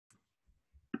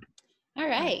All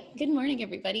right. Good morning,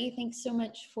 everybody. Thanks so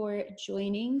much for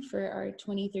joining for our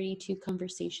 2032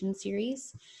 conversation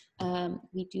series.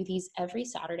 We do these every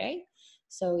Saturday,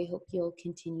 so we hope you'll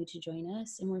continue to join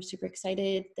us. And we're super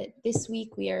excited that this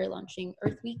week we are launching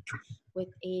Earth Week with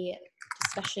a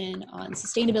discussion on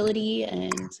sustainability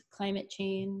and climate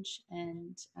change.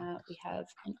 And we have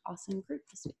an awesome group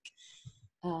this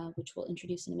week, which we'll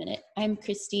introduce in a minute. I'm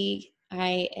Christy.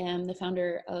 I am the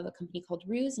founder of a company called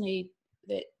Ruse, and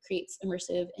that creates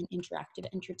immersive and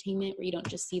interactive entertainment where you don't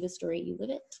just see the story, you live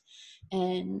it.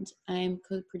 And I'm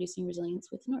co-producing Resilience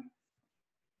with Nour.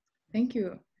 Thank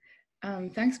you.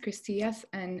 Thanks, Christy. Yes,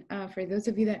 and for those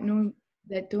of you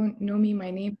that don't know me, my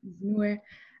name is Nour,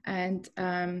 and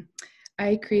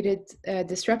I created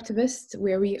Disruptivist,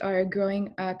 where we are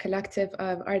growing a collective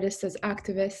of artists as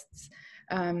activists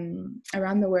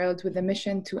around the world with a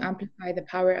mission to amplify the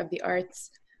power of the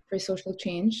arts for social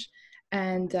change.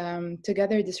 And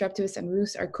together, Disruptivist and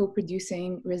Ruse are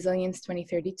co-producing Resilience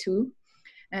 2032.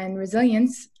 And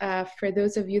Resilience, for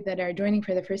those of you that are joining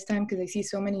for the first time, because I see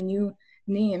so many new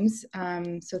names,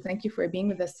 so thank you for being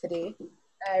with us today.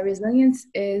 Resilience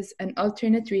is an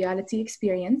alternate reality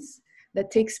experience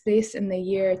that takes place in the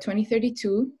year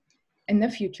 2032, in the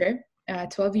future,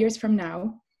 12 years from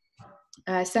now,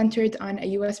 centered on a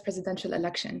US presidential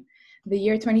election. The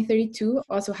year 2032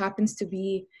 also happens to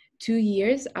be 2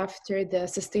 years after the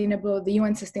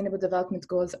UN Sustainable Development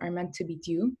Goals are meant to be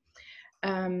due.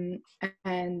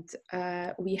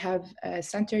 We have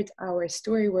centered our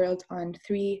story world on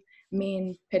 3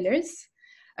 main pillars: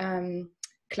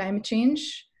 climate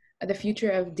change, the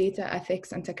future of data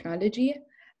ethics and technology,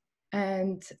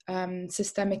 and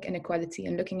systemic inequality,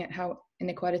 and looking at how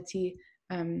inequality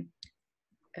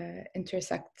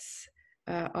intersects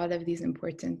all of these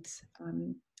important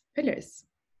pillars.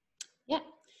 Yeah.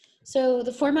 So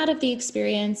the format of the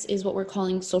experience is what we're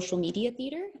calling social media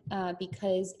theater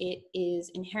because it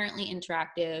is inherently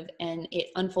interactive and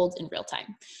it unfolds in real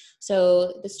time.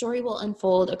 So the story will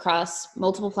unfold across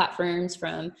multiple platforms,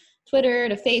 from Twitter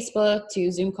to Facebook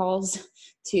to Zoom calls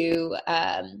to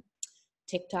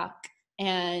TikTok.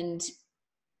 And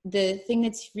the thing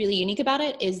that's really unique about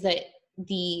it is that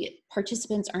the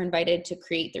participants are invited to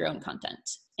create their own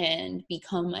content and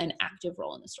become an active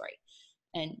role in the story.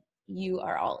 And you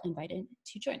are all invited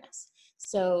to join us.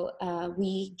 So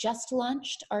we just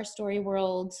launched our story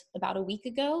world about a week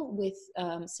ago with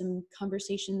some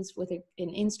conversations with an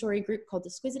in-story group called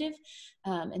Disquisitive.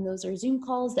 And those are Zoom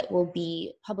calls that will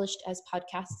be published as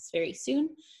podcasts very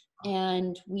soon.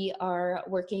 And we are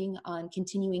working on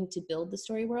continuing to build the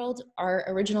story world. Our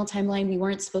original timeline, we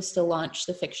weren't supposed to launch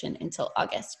the fiction until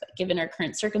August, but given our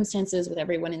current circumstances with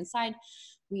everyone inside,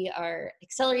 we are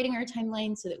accelerating our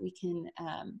timeline so that we can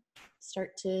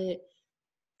start to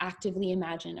actively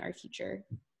imagine our future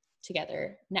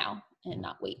together now and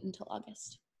not wait until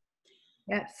August.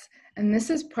 Yes, and this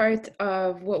is part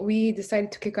of what we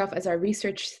decided to kick off as our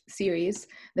research series,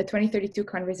 the 2032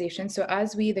 conversation. So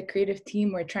as we, the creative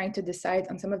team, were trying to decide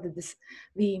on some of the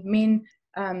main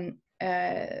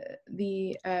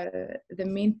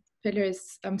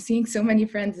pillars. I'm seeing so many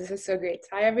friends. This is so great.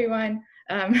 Hi, everyone.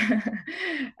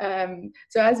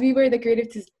 So as we were the creative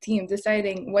team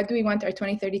deciding what do we want our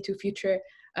 2032 future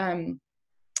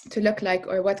to look like,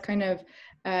 or what kind of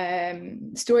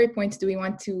story points do we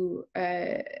want to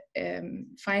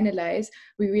finalize,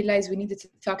 we realized we needed to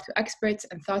talk to experts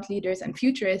and thought leaders and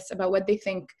futurists about what they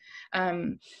think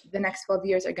the next 12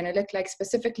 years are going to look like,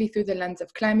 specifically through the lens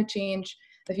of climate change,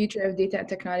 the future of data and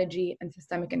technology, and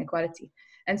systemic inequality.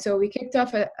 And so we kicked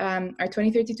off our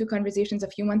 2032 conversations a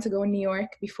few months ago in New York,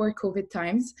 before COVID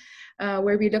times,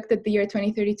 where we looked at the year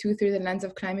 2032 through the lens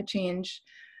of climate change.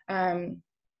 In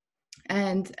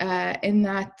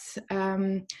that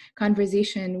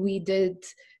conversation, we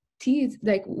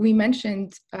we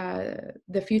mentioned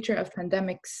the future of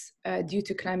pandemics due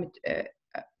to climate.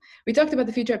 We talked about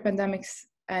the future of pandemics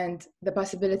and the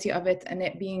possibility of it, and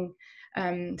it being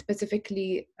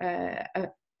specifically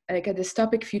like a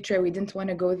dystopic future we didn't want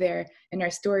to go there in our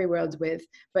story world with.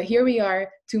 But here we are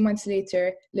 2 months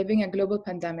later, living a global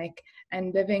pandemic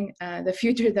and living the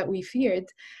future that we feared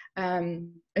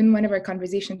in one of our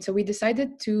conversations. So we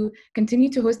decided to continue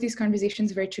to host these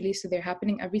conversations virtually, so they're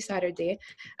happening every Saturday.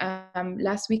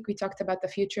 Last week we talked about the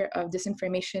future of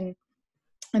disinformation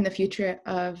and the future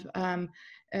of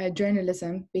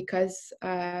journalism, because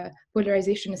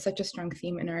polarization is such a strong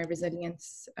theme in our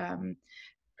resilience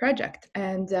project.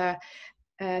 And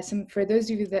for those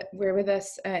of you that were with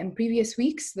us in previous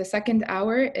weeks, the second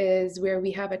hour is where we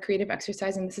have a creative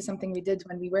exercise, and this is something we did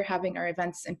when we were having our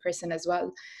events in person as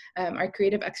well. Our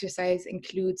creative exercise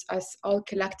includes us all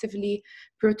collectively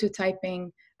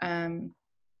prototyping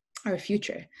our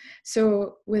future.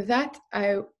 So with that,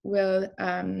 I will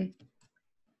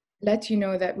let you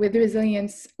know that with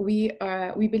resilience, we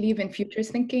believe in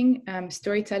futurist thinking,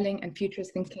 storytelling, and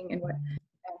futurist thinking, and what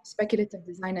speculative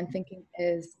design and thinking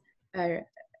is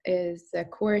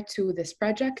core to this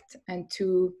project and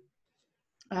to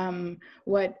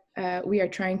what we are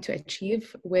trying to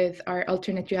achieve with our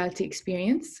alternate reality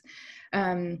experience.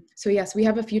 So yes, we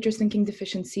have a future thinking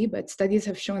deficiency, but studies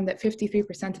have shown that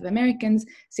 53% of Americans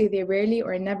say they rarely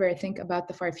or never think about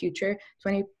the far future.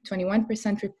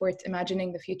 21% report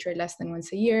imagining the future less than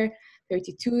once a year.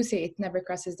 32% say it never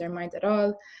crosses their mind at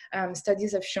all.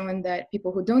 Studies have shown that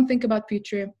people who don't think about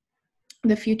the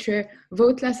future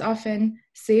vote less often,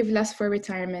 save less for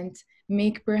retirement,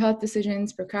 make poor health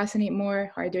decisions, procrastinate more,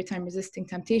 harder time resisting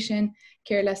temptation,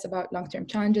 care less about long-term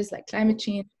challenges like climate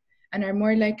change, and are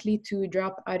more likely to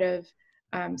drop out of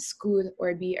school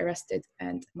or be arrested,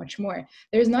 and much more.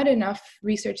 There's not enough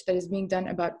research that is being done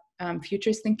about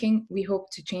futurist thinking. We hope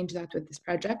to change that with this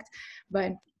project,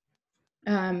 but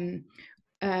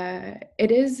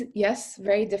it is, yes,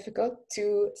 very difficult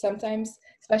to sometimes,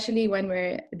 especially when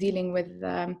we're dealing with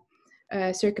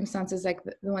circumstances like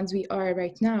the ones we are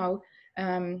right now,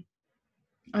 on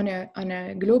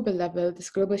a global level, this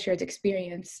global shared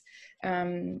experience.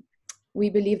 We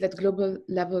believe that global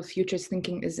level futures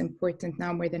thinking is important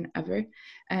now more than ever.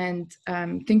 And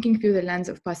thinking through the lens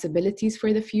of possibilities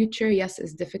for the future, yes,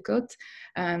 is difficult.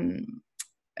 Marshall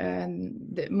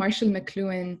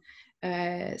McLuhan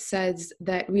says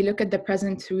that we look at the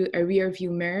present through a rear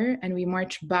view mirror and we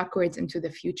march backwards into the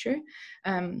future,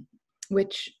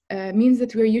 which means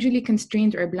that we're usually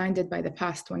constrained or blinded by the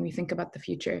past when we think about the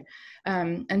future.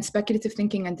 And speculative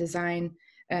thinking and design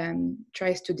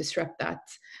tries to disrupt that.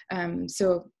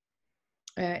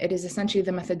 It is essentially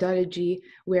the methodology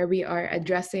where we are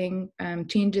addressing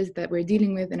changes that we're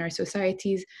dealing with in our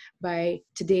societies by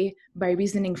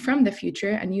reasoning from the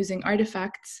future and using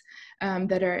artifacts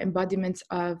that are embodiments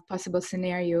of possible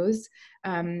scenarios.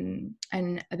 And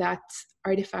that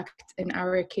artifact in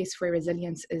our case for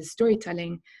resilience is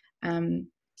storytelling.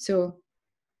 So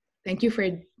thank you for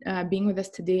being with us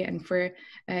today and for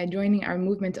joining our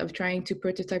movement of trying to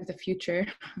prototype the future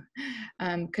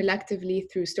collectively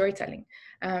through storytelling.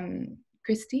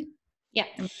 Christy? Yeah.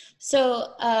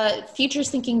 So futures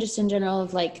thinking just in general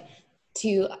of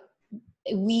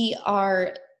we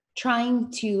are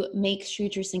trying to make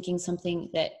futures thinking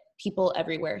something that people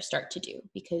everywhere start to do,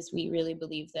 because we really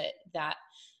believe that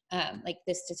like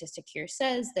this statistic here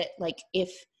says that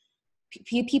if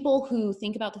people who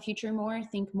think about the future more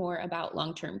think more about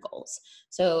long-term goals.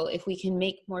 So if we can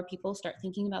make more people start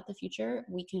thinking about the future,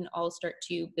 we can all start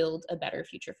to build a better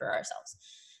future for ourselves.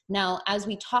 Now, as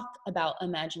we talk about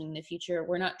imagining the future,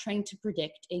 we're not trying to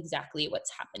predict exactly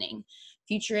what's happening.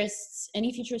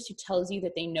 Any futurist who tells you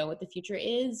that they know what the future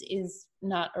is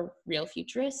not a real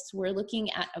futurist. We're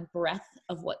looking at a breadth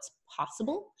of what's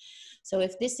possible. So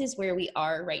if this is where we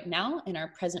are right now in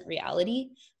our present reality,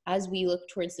 as we look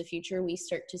towards the future, we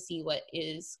start to see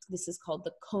this is called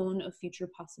the cone of future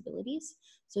possibilities.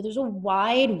 So there's a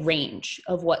wide range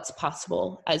of what's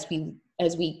possible as we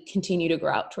continue to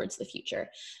grow out towards the future.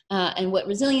 And what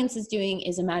resilience is doing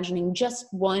is imagining just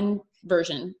one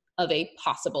version of a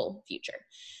possible future.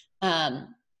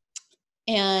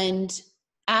 And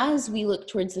as we look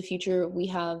towards the future, we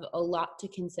have a lot to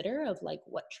consider of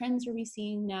what trends are we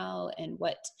seeing now, and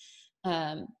what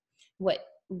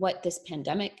this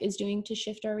pandemic is doing to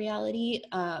shift our reality.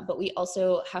 But we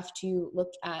also have to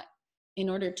in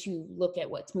order to look at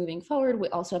what's moving forward, we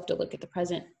also have to look at the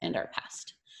present and our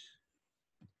past.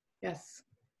 Yes.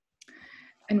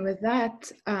 And with that,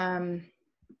 I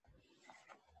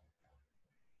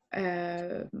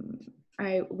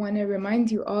want to remind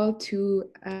you all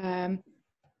to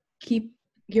keep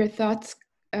your thoughts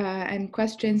and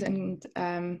questions and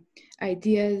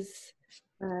ideas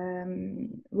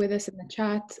with us in the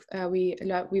chat. We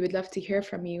would love to hear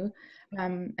from you.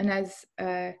 And as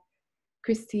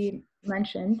Christy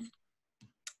mentioned,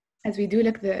 as we do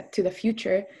look to the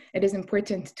future, it is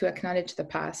important to acknowledge the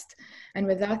past. And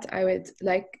with that, I would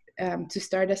like to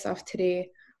start us off today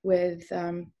with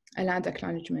a land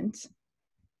acknowledgement.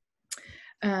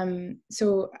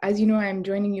 So as you know, I'm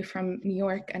joining you from New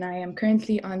York, and I am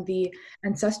currently on the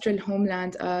ancestral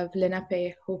homeland of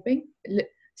Lenape Hoking.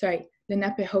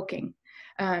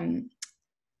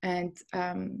 And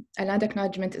a land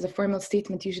acknowledgement is a formal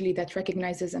statement usually that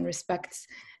recognizes and respects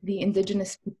the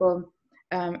indigenous people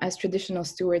as traditional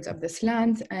stewards of this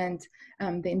land, and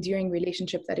the enduring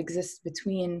relationship that exists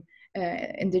between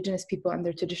indigenous people and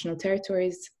their traditional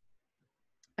territories.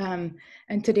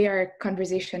 And today our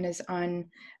conversation is on,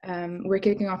 we're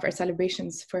kicking off our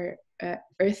celebrations for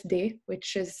Earth Day,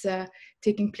 which is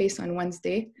taking place on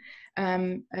Wednesday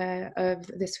of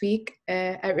this week.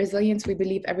 At Resilience, we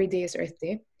believe every day is Earth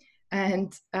Day,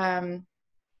 and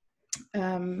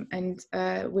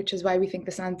which is why we think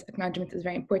this land acknowledgement is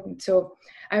very important. So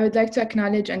I would like to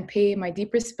acknowledge and pay my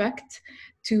deep respect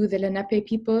to the Lenape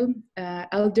people,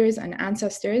 elders and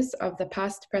ancestors of the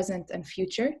past, present, and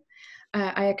future.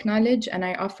 I acknowledge and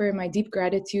I offer my deep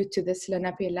gratitude to this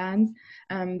Lenape land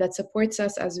that supports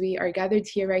us as we are gathered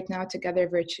here right now together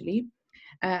virtually.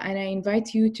 And I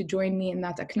invite you to join me in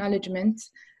that acknowledgement,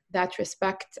 that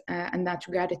respect, and that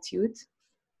gratitude.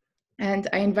 And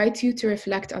I invite you to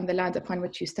reflect on the land upon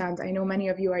which you stand. I know many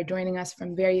of you are joining us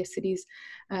from various cities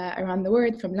around the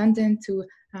world, from London to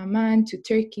Amman to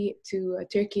Turkey,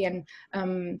 and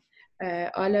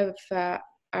all of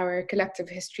our collective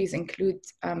histories include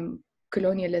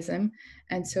colonialism.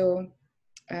 And so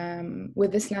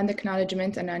with this land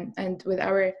acknowledgement and with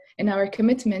our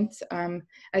commitment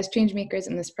as change makers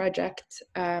in this project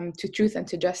to truth and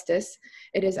to justice,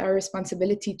 it is our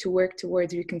responsibility to work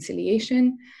towards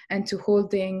reconciliation and to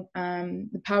holding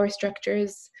the power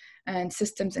structures and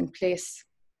systems in place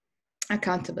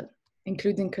accountable,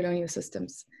 including colonial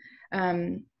systems.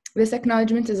 This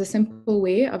acknowledgement is a simple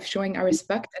way of showing our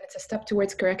respect, and it's a step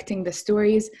towards correcting the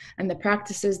stories and the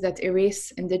practices that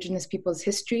erase Indigenous people's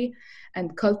history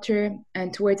and culture,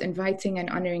 and towards inviting and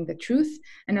honoring the truth.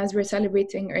 And as we're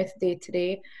celebrating Earth Day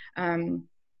today,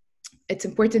 it's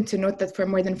important to note that for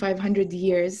more than 500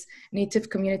 years, Native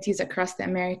communities across the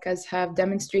Americas have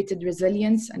demonstrated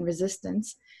resilience and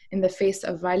resistance in the face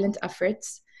of violent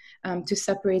efforts to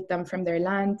separate them from their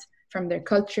land, from their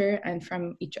culture, and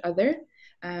from each other.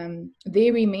 They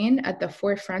remain at the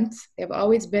forefront. They have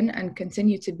always been and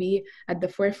continue to be at the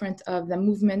forefront of the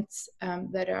movements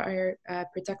that are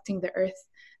protecting the earth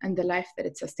and the life that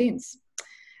it sustains.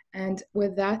 And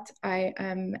with that, I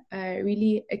am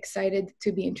really excited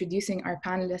to be introducing our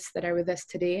panelists that are with us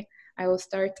today. I will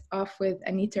start off with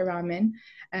Anita Rahman.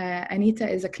 Anita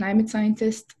is a climate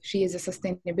scientist. She is a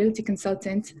sustainability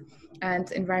consultant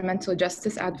and environmental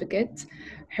justice advocate.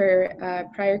 Her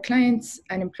prior clients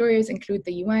and employers include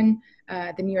the UN,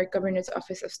 the New York Governor's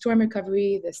Office of Storm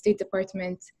Recovery, the State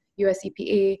Department, US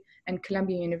EPA, and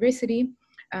Columbia University.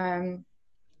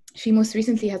 She most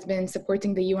recently has been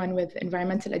supporting the UN with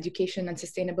environmental education and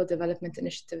sustainable development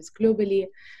initiatives globally.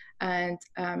 And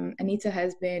Anita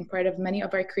has been part of many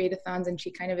of our create-a-thons, and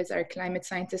she kind of is our climate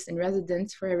scientist in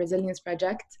residence for our Resilience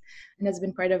Project, and has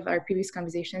been part of our previous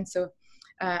conversation. So,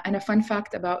 and a fun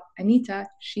fact about Anita,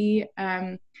 she,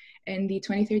 in the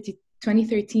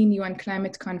 2013 UN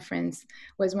Climate Conference,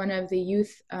 was one of the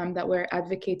youth that were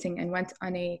advocating and went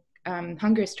on a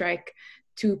hunger strike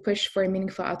to push for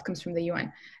meaningful outcomes from the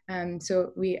UN.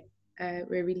 So we're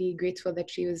really grateful that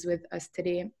she was with us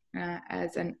today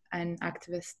as an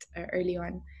activist early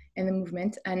on in the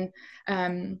movement. And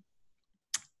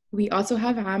we also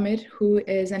have Amer, who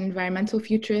is an environmental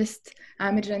futurist,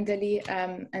 Amer Jandali,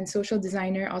 and social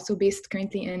designer, also based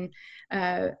currently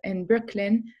in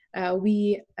Brooklyn.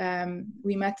 We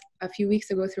met a few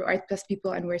weeks ago through Art Plus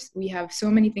People, and we have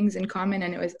so many things in common,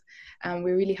 and it was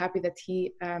we're really happy that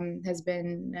he has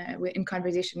been in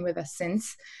conversation with us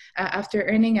since. After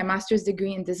earning a master's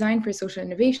degree in design for social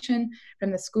innovation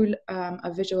from the School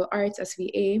of Visual Arts,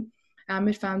 SVA,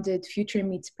 Amer founded Future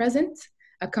Meets Present,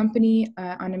 a company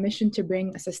on a mission to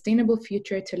bring a sustainable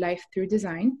future to life through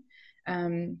design.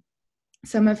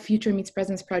 Some of Future Meets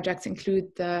Present's projects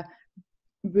include the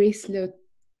Braceletote.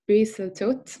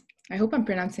 I hope I'm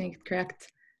pronouncing it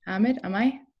correct. Amer, am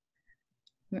I?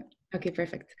 Okay,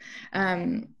 perfect.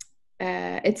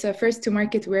 It's a first to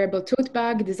market wearable tote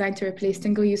bag designed to replace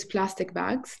single-use plastic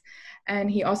bags.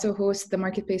 And he also hosts the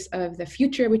Marketplace of the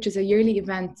Future, which is a yearly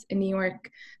event in New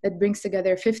York that brings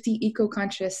together 50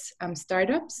 eco-conscious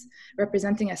startups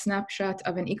representing a snapshot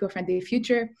of an eco-friendly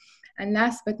future. And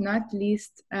last but not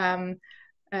least,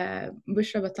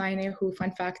 Batyne, who,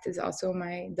 fun fact, is also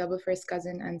my double first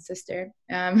cousin and sister.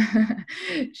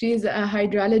 She's a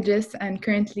hydrologist and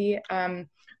currently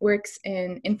works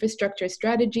in infrastructure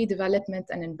strategy, development,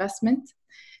 and investment.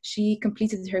 She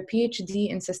completed her PhD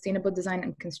in sustainable design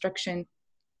and construction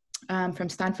from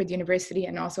Stanford University,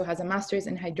 and also has a master's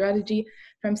in hydrology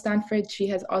from Stanford. She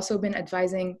has also been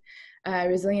advising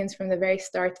resilience from the very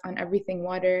start on everything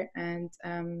water and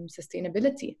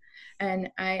sustainability. And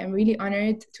I am really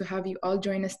honored to have you all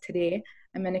join us today.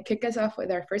 I'm going to kick us off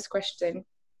with our first question,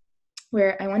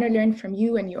 where I want to learn from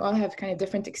you, and you all have kind of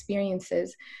different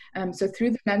experiences. So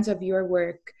through the lens of your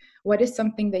work, what is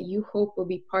something that you hope will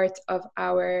be part of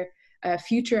our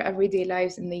future everyday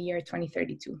lives in the year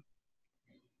 2032?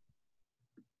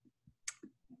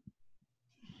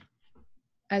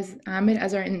 As Amer,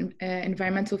 as our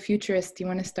environmental futurist, do you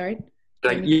want to start?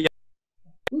 Yeah,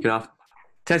 get off.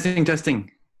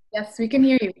 Testing. Yes, we can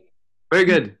hear you. Very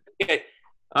good. Okay.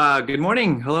 Good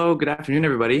morning. Hello. Good afternoon,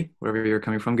 everybody, wherever you're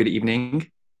coming from. Good evening,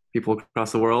 people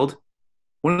across the world.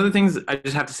 One of the things I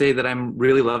just have to say that I'm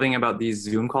really loving about these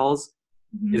Zoom calls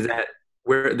is that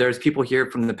there's people here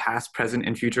from the past, present,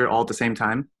 and future all at the same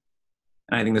time.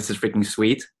 And I think this is freaking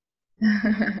sweet.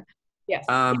 Yes.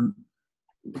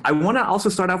 I want to also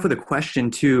start off with a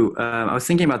question too. I was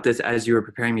thinking about this as you were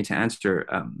preparing me to answer.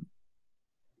 I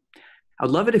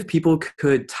would love it if people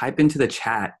could type into the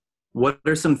chat what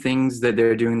are some things that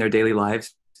they're doing in their daily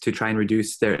lives to try and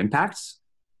reduce their impacts.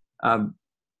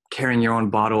 Carrying your own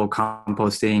bottle,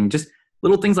 composting, just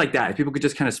little things like that. If people could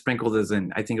just kind of sprinkle this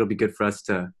in, I think it'll be good for us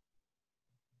to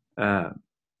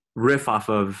riff off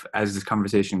of as this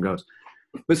conversation goes.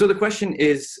 But so the question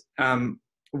is,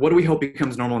 what do we hope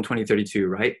becomes normal in 2032,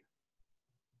 right?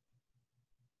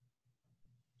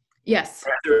 Yes.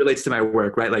 As it relates to my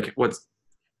work, right? Like what's...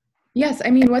 Yes, I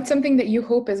mean, what's something that you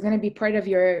hope is going to be part of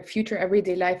your future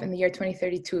everyday life in the year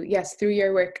 2032? Yes, through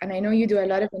your work. And I know you do a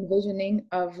lot of envisioning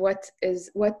of what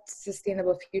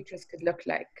sustainable futures could look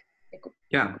like.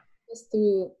 Yeah. Just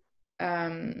through,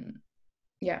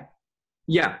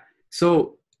 Yeah.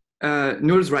 So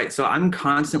Nour's right. So I'm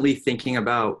constantly thinking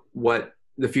about what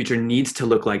the future needs to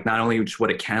look like, not only just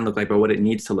what it can look like, but what it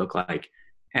needs to look like.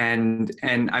 And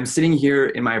I'm sitting here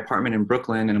in my apartment in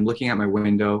Brooklyn, and I'm looking out my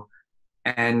window,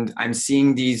 and I'm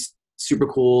seeing these super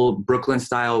cool Brooklyn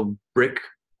style brick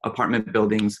apartment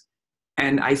buildings.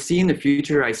 And I see in the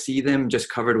future, I see them just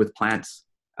covered with plants.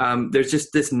 There's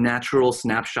just this natural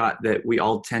snapshot that we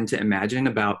all tend to imagine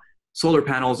about solar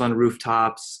panels on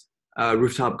rooftops,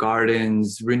 rooftop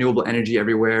gardens, renewable energy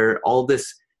everywhere, all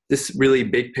this really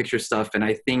big picture stuff. And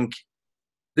I think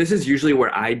this is usually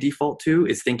where I default to,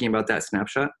 is thinking about that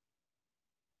snapshot.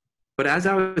 But as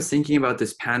I was thinking about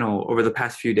this panel over the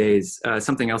past few days,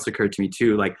 something else occurred to me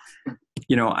too. Like,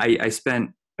 I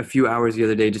spent a few hours the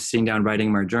other day just sitting down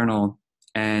writing my journal,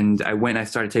 and I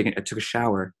took a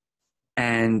shower.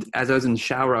 And as I was in the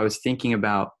shower, I was thinking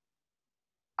about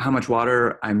how much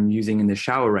water I'm using in the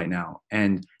shower right now.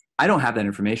 And I don't have that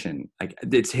information. Like,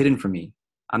 it's hidden from me.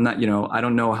 I'm not, I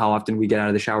don't know how often we get out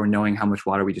of the shower knowing how much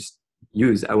water we just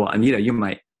use. Well, Anita, you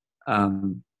might.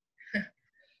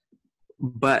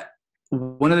 But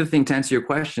one of the things, to answer your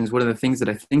questions, one of the things that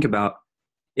I think about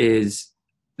is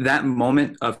that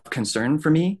moment of concern for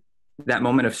me, that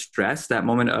moment of stress, that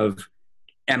moment of,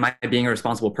 am I being a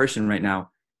responsible person right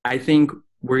now? I think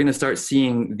we're going to start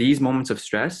seeing these moments of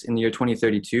stress in the year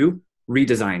 2032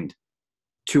 redesigned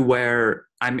to where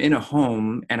I'm in a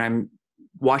home and I'm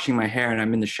washing my hair and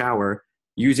I'm in the shower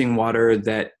using water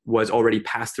that was already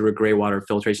passed through a gray water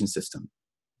filtration system.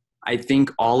 I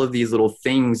think all of these little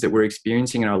things that we're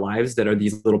experiencing in our lives that are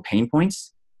these little pain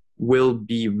points will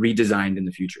be redesigned in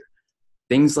the future.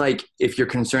 Things like if you're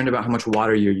concerned about how much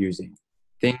water you're using,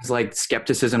 things like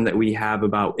skepticism that we have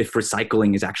about if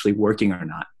recycling is actually working or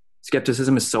not.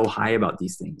 Skepticism is so high about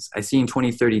these things. I see in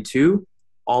 2032,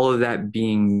 all of that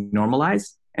being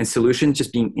normalized and solutions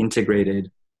just being integrated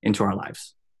into our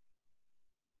lives.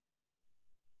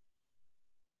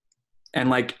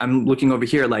 And like, I'm looking over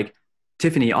here, like,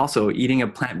 Tiffany also eating a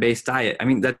plant-based diet. I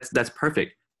mean, that's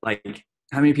perfect. Like,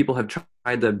 how many people have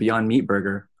tried the Beyond Meat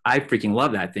burger? I freaking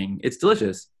love that thing. It's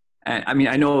delicious. And I mean,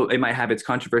 I know it might have its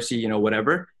controversy,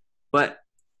 whatever, but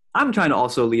I'm trying to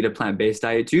also lead a plant-based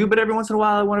diet too, but every once in a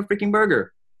while I want a freaking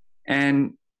burger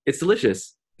and it's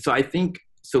delicious. So I think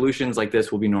solutions like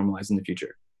this will be normalized in the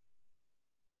future.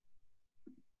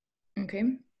 Okay.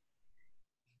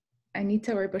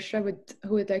 Anita or Bushra,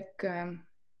 who would like to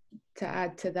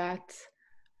add to that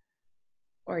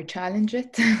or challenge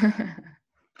it?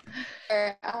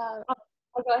 I'll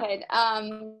go ahead.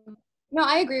 No,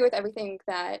 I agree with everything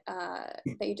that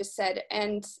you just said.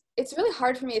 And it's really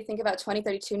hard for me to think about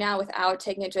 2032 now without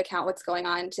taking into account what's going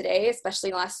on today, especially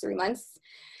in the last 3 months.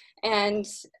 And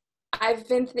I've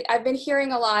been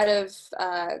hearing a lot of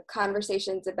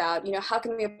conversations about, how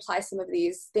can we apply some of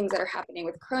these things that are happening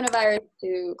with coronavirus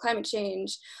to climate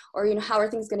change, or, how are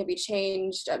things going to be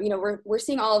changed? We're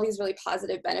seeing all of these really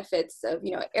positive benefits of,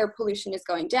 air pollution is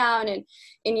going down, and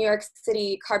in New York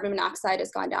City, carbon monoxide has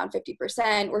gone down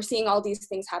 50%. We're seeing all these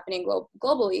things happening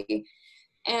globally.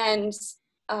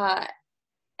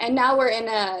 And now we're in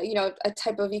a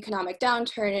type of economic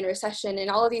downturn and recession, and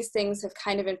all of these things have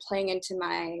kind of been playing into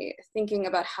my thinking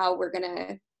about how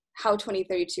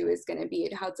 2032 is going to be,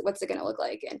 and what's it going to look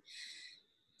like. And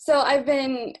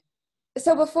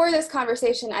so before this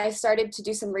conversation, I started to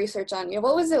do some research on,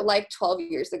 what was it like 12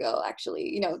 years ago,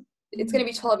 actually. It's going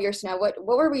to be 12 years now. What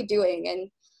were we doing?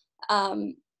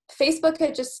 And Facebook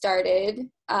had just started.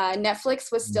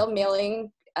 Netflix was still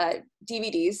mailing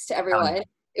DVDs to everyone.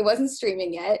 It wasn't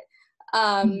streaming yet.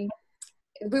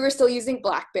 We were still using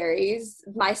Blackberries.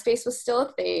 MySpace was still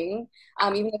a thing,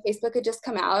 even though Facebook had just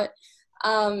come out.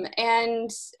 And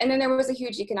then there was a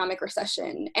huge economic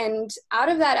recession. And out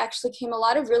of that actually came a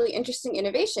lot of really interesting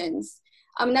innovations.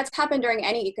 And that's happened during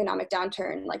any economic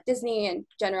downturn, like Disney and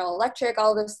General Electric,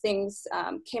 all those things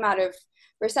came out of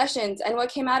recessions. And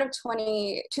what came out of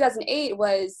 2008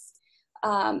 was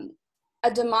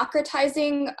a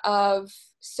democratizing of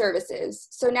services.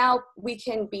 So now we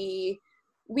can be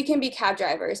cab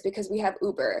drivers because we have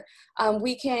Uber.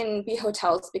 We can be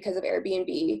hotels because of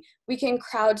Airbnb. We can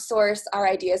crowdsource our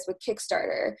ideas with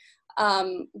Kickstarter.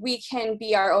 We can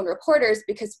be our own reporters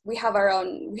because we have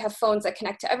phones that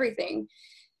connect to everything.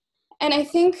 And I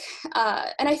think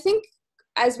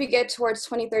as we get towards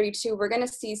 2032, we're going to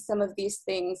see some of these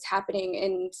things happening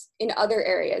in other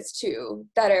areas too,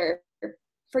 that are,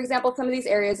 for example, some of these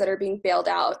areas that are being bailed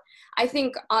out. I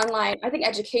think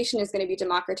education is going to be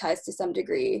democratized to some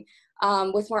degree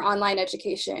with more online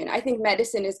education. I think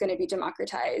medicine is going to be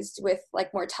democratized with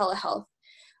more telehealth.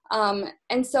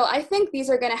 And so I think these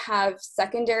are going to have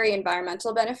secondary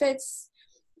environmental benefits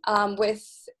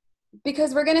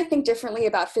because we're going to think differently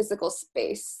about physical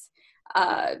space.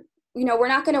 We're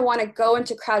not going to want to go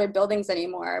into crowded buildings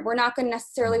anymore. We're not going to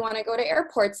necessarily want to go to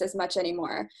airports as much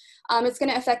anymore. It's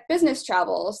going to affect business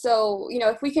travel. So,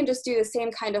 if we can just do the same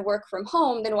kind of work from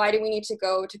home, then why do we need to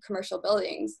go to commercial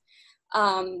buildings?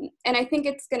 And I think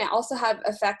it's going to also have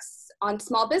effects on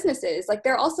small businesses.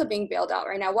 They're also being bailed out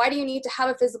right now. Why do you need to have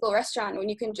a physical restaurant when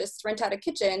you can just rent out a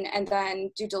kitchen and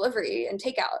then do delivery and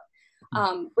takeout?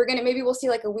 Maybe we'll see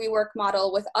a WeWork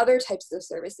model with other types of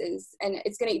services, and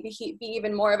it's going to be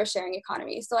even more of a sharing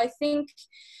economy. So I think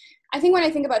when I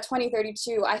think about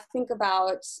 2032, I think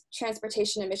about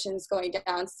transportation emissions going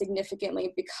down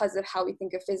significantly because of how we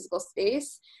think of physical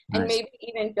space, and maybe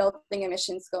even building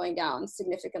emissions going down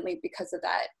significantly because of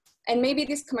that. And maybe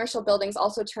these commercial buildings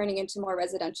also turning into more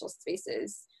residential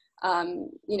spaces.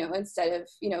 Instead of,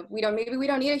 we don't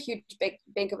need a huge big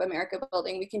Bank of America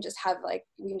building. We can just have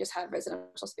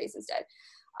residential space instead.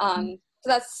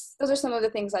 So those are some of the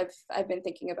things I've been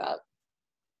thinking about.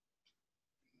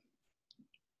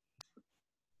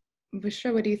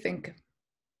 Bushra, what do you think?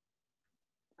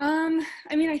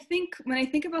 I think when I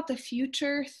think about the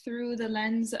future through the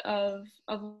lens of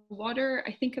water,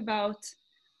 I think about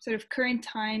sort of current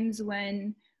times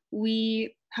when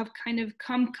we have kind of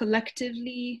come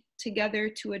collectively together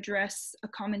to address a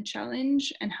common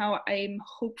challenge, and how I'm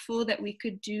hopeful that we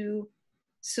could do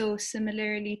so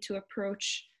similarly to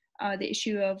approach the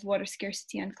issue of water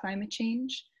scarcity and climate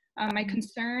change. My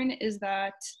concern is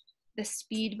that the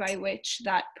speed by which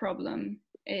that problem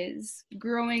is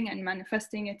growing and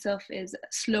manifesting itself is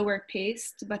slower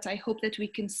paced, but I hope that we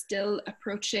can still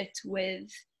approach it with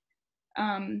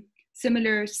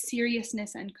similar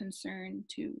seriousness and concern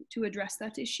to address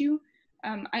that issue.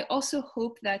 I also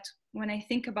hope that when I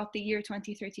think about the year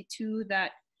 2032,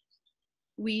 that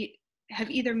we have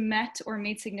either met or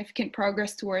made significant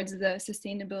progress towards the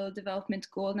Sustainable Development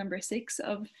Goal number 6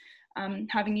 of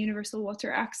having universal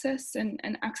water access and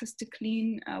access to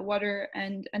clean water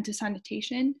and to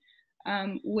sanitation,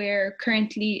 where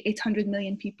currently 800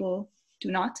 million people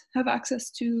do not have access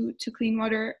to clean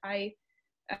water.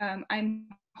 I'm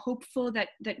hopeful that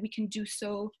we can do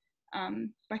so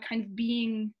by kind of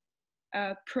being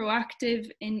proactive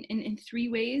in 3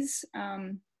 ways.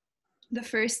 The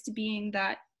first being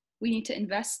that we need to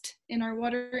invest in our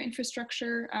water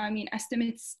infrastructure.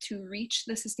 Estimates to reach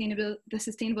the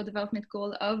sustainable development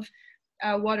goal of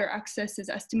water access is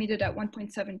estimated at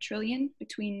 1.7 trillion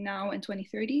between now and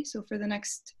 2030. So for the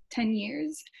next 10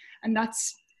 years, and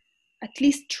that's at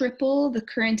least triple the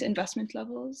current investment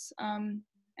levels.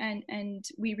 And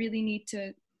we really need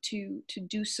to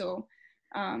do so.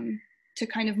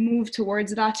 kind of move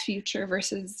towards that future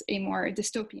versus a more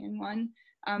dystopian one.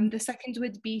 The second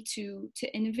would be to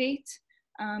innovate.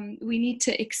 We need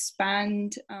to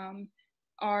expand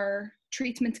our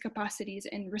treatment capacities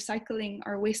and recycling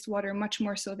our wastewater much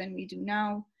more so than we do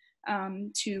now,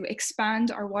 to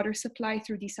expand our water supply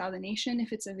through desalination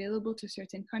if it's available to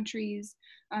certain countries,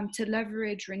 to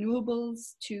leverage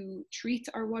renewables to treat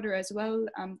our water as well.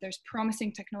 There's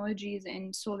promising technologies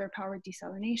in solar powered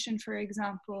desalination, for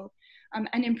example,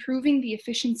 and improving the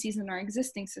efficiencies in our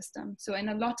existing system. So in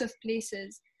a lot of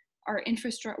places, our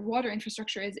water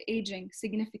infrastructure is aging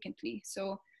significantly.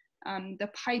 So the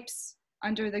pipes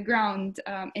under the ground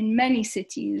in many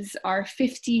cities are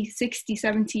 50, 60,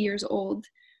 70 years old.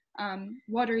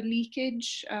 Water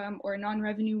leakage or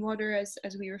non-revenue water, as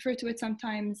we refer to it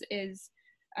sometimes, is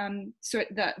so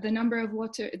the number of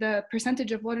water, the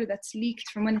percentage of water that's leaked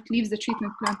from when it leaves the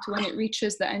treatment plant to when it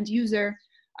reaches the end user.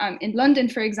 In London,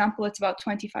 for example, it's about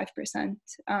 25%.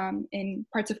 In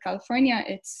parts of California,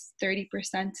 it's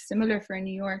 30%. Similar for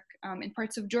New York. In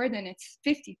parts of Jordan, it's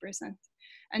 50%.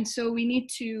 And so we need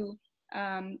to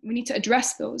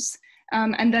address those.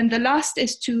 And then the last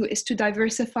is to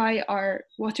diversify our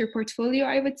water portfolio,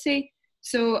 I would say.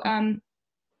 So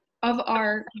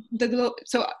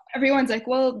so everyone's like,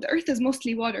 well, the earth is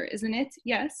mostly water, isn't it?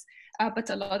 Yes, but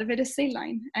a lot of it is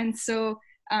saline. And so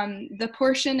the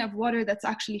portion of water that's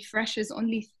actually fresh is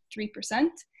only 3%.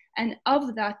 And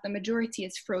of that, the majority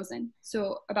is frozen.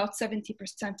 So about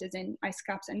 70% is in ice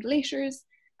caps and glaciers,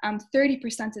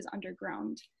 30% is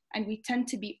underground. And we tend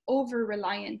to be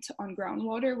over-reliant on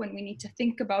groundwater when we need to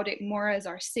think about it more as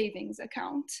our savings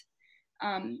account.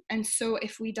 And so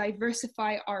if we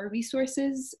diversify our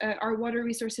resources, our water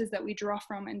resources that we draw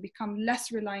from, and become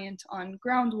less reliant on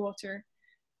groundwater,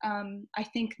 I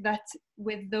think that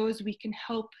with those we can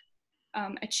help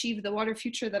achieve the water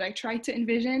future that I try to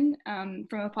envision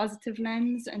from a positive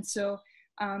lens. And so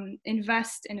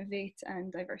invest, innovate,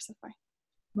 and diversify.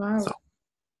 Wow.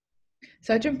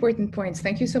 Such important points.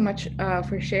 Thank you so much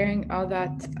for sharing all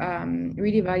that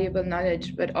really valuable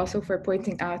knowledge, but also for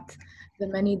pointing out the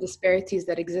many disparities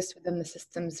that exist within the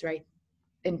systems right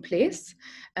in place.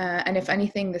 And if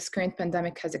anything, this current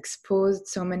pandemic has exposed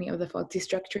so many of the faulty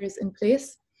structures in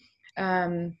place.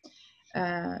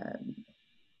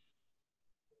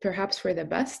 Perhaps for the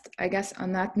best. I guess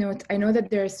on that note, I know that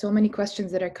there are so many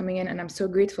questions that are coming in, and I'm so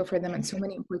grateful for them, and so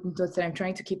many important notes that I'm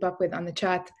trying to keep up with on the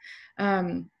chat.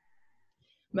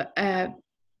 But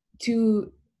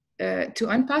to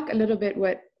unpack a little bit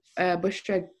what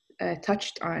Bushra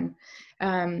touched on,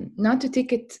 not to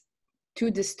take it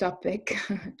to this topic,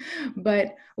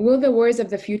 but will the wars of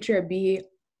the future be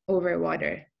over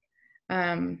water?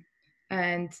 Yeah.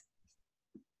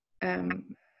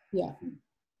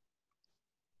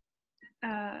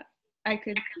 I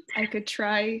could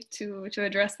try to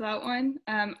address that one.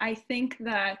 I think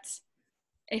that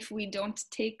if we don't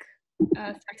take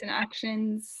certain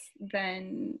actions,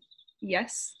 then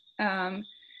yes.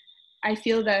 I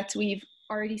feel that we've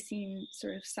already seen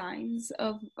sort of signs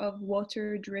of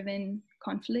water-driven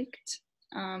conflict.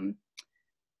 I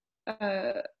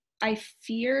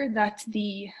fear that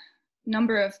the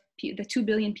number of the 2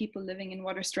 billion people living in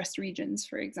water-stressed regions,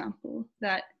 for example,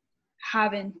 that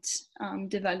haven't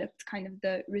developed kind of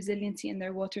the resiliency in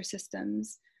their water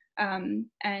systems,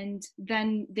 and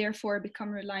then therefore become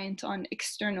reliant on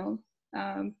external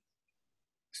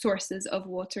sources of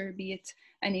water, be it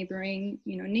a neighboring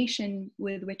nation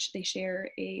with which they share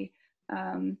a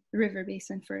river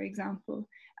basin, for example.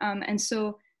 And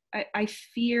so I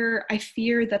fear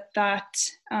that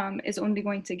is only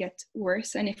going to get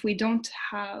worse. And if we don't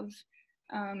have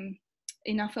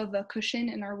enough of a cushion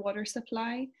in our water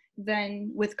supply,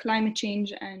 then with climate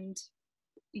change, and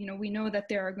we know that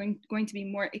there are going to be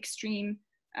more extreme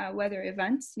weather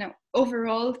events. Now,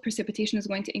 overall, precipitation is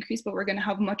going to increase, but we're going to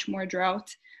have much more drought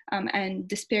and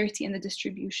disparity in the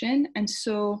distribution. And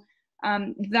so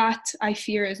that, I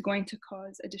fear, is going to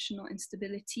cause additional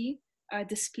instability.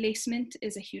 Displacement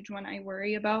is a huge one I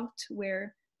worry about,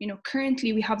 where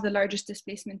currently we have the largest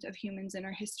displacement of humans in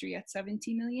our history at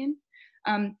 70 million.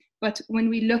 But when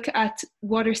we look at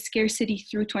water scarcity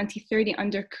through 2030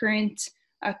 under current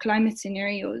climate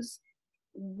scenarios,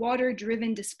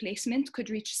 water-driven displacement could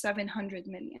reach 700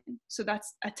 million. So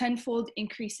that's a tenfold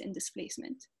increase in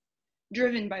displacement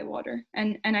driven by water.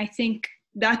 And I think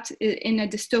that in a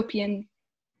dystopian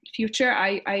future,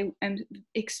 I am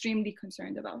extremely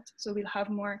concerned about. So we'll have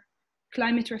more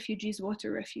climate refugees,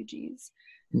 water refugees.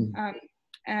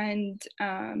 And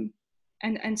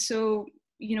so,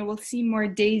 we'll see more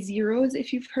day zeros,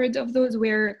 if you've heard of those,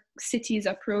 where cities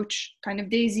approach kind of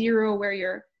day zero, where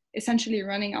you're essentially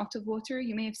running out of water.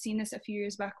 You may have seen this a few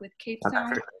years back with Cape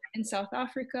Town in South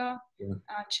Africa,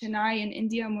 Chennai in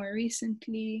India more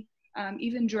recently.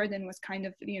 Even Jordan was kind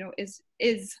of,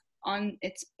 is on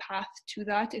its path to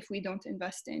that if we don't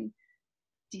invest in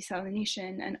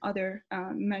desalination and other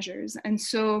measures. And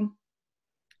so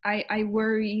I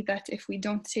worry that if we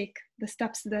don't take the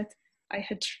steps that I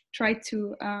had tried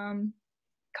to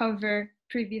cover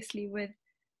previously with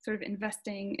sort of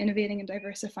investing, innovating, and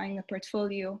diversifying the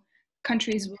portfolio,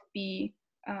 countries will be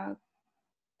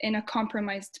in a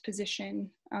compromised position,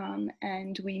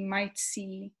 and we might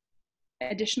see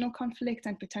additional conflict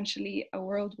and potentially a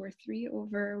World War III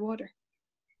over water.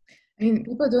 I mean,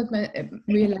 people don't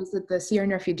realize that the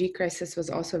Syrian refugee crisis was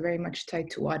also very much tied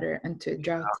to water and to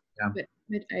drought. But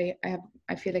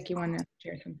I feel like you want to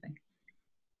share something.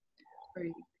 Or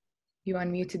you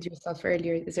unmuted yourself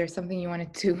earlier. Is there something you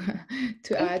wanted to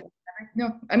add?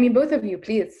 No, I mean, both of you,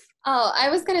 please. Oh, I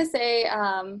was going to say,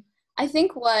 I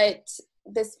think what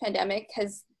this pandemic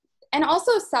has, and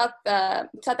also South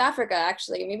Africa,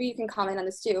 actually, maybe you can comment on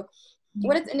this too.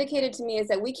 What it's indicated to me is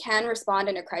that we can respond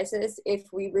in a crisis if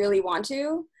we really want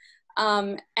to.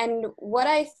 And what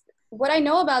I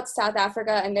know about South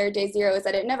Africa and their day zero is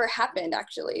that it never happened,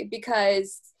 actually,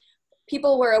 because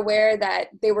people were aware that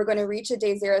they were going to reach a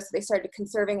day zero, so they started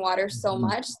conserving water so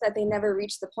much that they never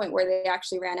reached the point where they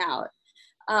actually ran out.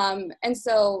 And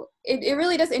so it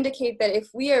really does indicate that if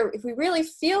we really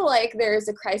feel like there is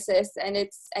a crisis,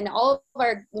 and all of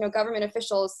our government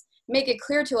officials make it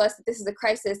clear to us that this is a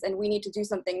crisis and we need to do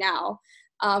something now,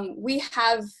 we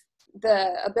have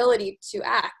the ability to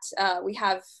act. We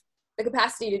have the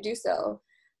capacity to do so.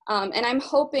 And I'm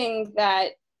hoping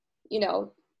that,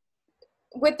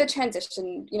 with the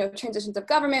transitions of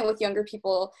government, with younger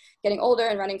people getting older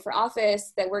and running for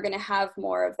office, that we're going to have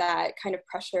more of that kind of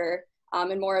pressure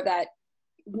and more of that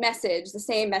message, the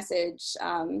same message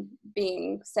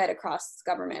being said across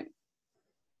government.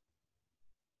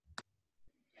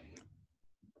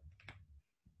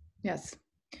 Yes.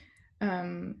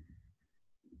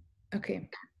 Okay.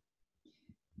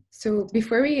 So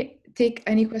before we take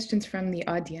any questions from the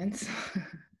audience,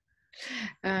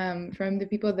 from the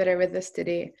people that are with us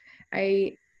today,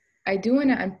 I do want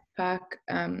to unpack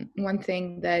one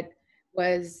thing that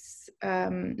was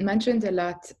mentioned a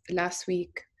lot last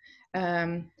week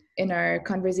in our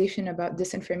conversation about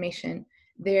disinformation.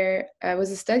 There was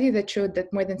a study that showed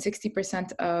that more than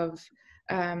 60% of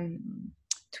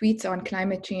tweets on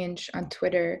climate change on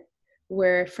Twitter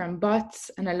were from bots,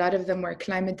 and a lot of them were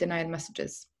climate denial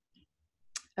messages.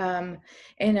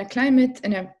 In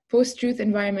a post-truth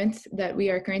environment that we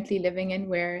are currently living in,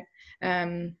 where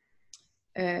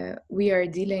we are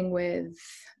dealing with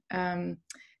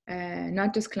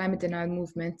not just climate denial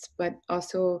movements, but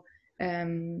also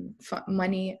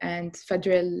money and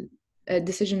federal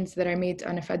decisions that are made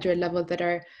on a federal level that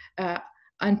are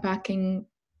unpacking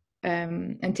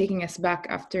and taking us back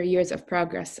after years of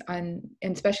progress, and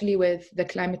especially with the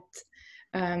climate,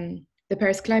 the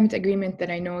Paris Climate Agreement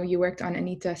that I know you worked on,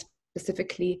 Anita,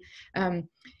 specifically.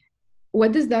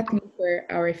 What does that mean for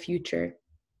our future?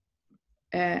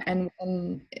 And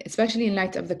especially in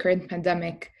light of the current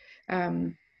pandemic,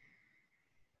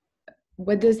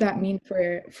 what does that mean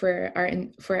for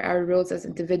our roles as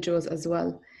individuals as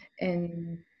well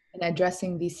in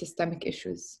addressing these systemic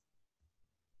issues?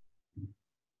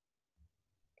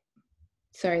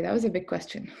 Sorry, that was a big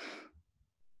question.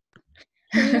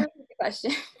 Can you repeat the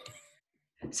question?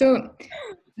 So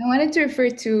I wanted to refer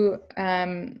to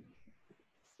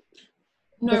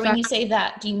Nour, when you say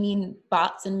that, do you mean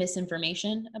bots and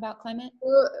misinformation about climate?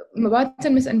 Bots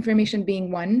and misinformation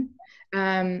being one,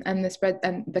 and the spread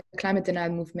and the climate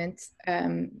denial movement,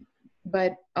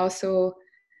 but also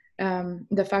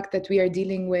the fact that we are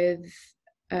dealing with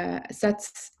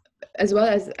sets, as well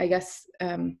as, I guess,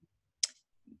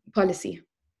 policy,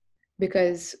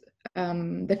 because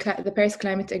the Paris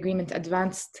Climate Agreement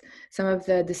advanced some of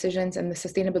the decisions and the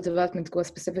Sustainable Development Goals,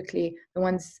 specifically the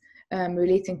ones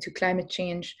relating to climate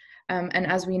change. And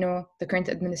as we know, the current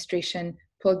administration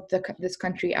pulled this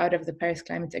country out of the Paris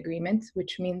Climate Agreement,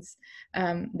 which means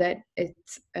that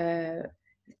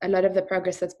a lot of the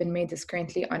progress that's been made is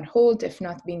currently on hold, if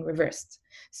not being reversed.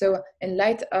 So in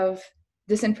light of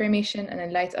disinformation and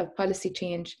in light of policy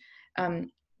change,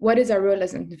 what is our role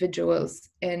as individuals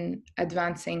in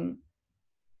advancing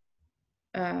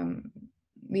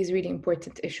these really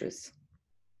important issues?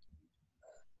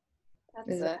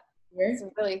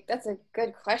 That's a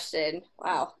good question.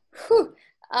 Wow. Whew.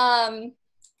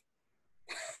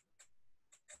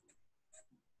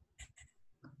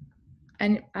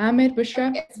 And Amer,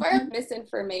 Bushra? As far as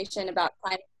misinformation about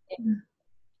climate change,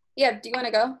 Yeah, do you want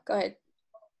to go? Go ahead.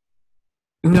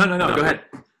 No, go ahead.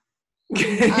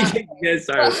 Yeah,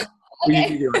 sorry.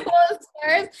 Okay.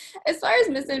 Well, as far as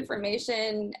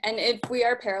misinformation, and if we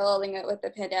are paralleling it with the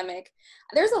pandemic,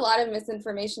 there's a lot of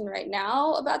misinformation right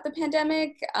now about the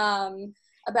pandemic,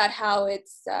 about how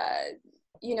it's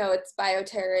it's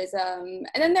bioterrorism,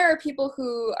 and then there are people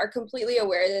who are completely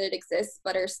aware that it exists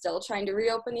but are still trying to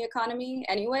reopen the economy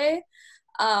anyway,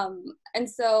 and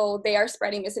so they are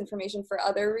spreading misinformation for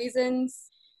other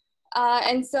reasons,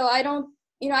 and so I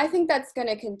think that's going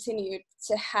to continue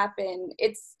to happen.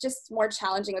 It's just more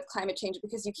challenging with climate change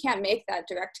because you can't make that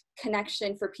direct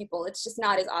connection for people. It's just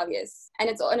not as obvious, and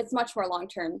it's much more long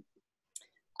term.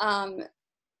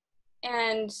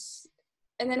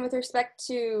 And then with respect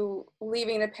to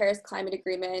leaving the Paris Climate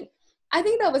Agreement, I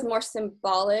think that was more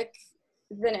symbolic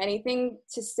than anything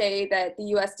to say that the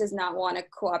U.S. does not want to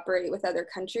cooperate with other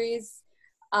countries.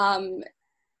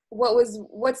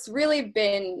 What's really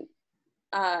been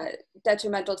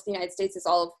detrimental to the United States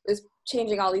is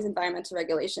changing all these environmental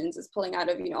regulations, is pulling out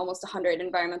of almost 100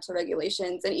 environmental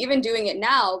regulations, and even doing it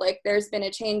now. Like there's been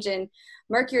a change in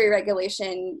mercury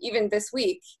regulation even this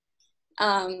week.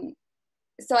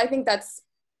 So I think that's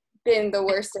been the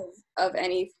worst of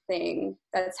anything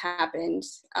that's happened.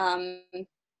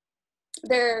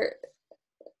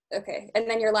 Okay, and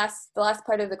then the last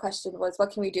part of the question was,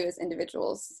 what can we do as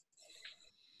individuals?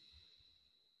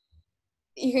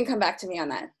 You can come back to me on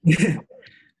that.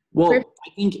 Well, I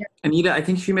think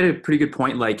Anita, she made a pretty good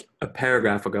point like a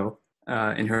paragraph ago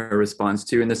in her response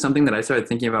to, and there's something that I started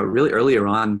thinking about really earlier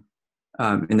on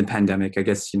in the pandemic. I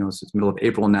guess, so it's middle of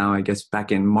April now. I guess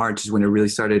back in March is when it really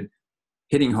started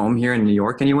hitting home here in New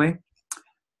York anyway.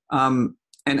 And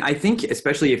I think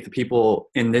especially if the people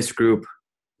in this group,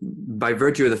 by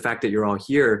virtue of the fact that you're all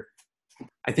here,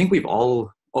 I think we've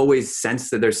all always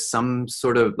sensed that there's some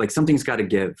sort of like something's got to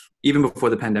give. Even before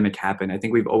the pandemic happened, I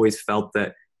think we've always felt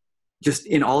that just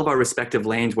in all of our respective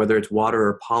lanes, whether it's water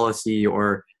or policy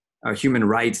or human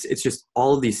rights, it's just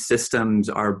all of these systems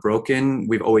are broken.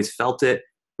 We've always felt it,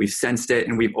 we've sensed it,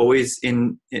 and we've always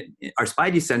our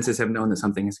spidey senses have known that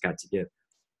something has got to give.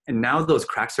 And now those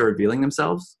cracks are revealing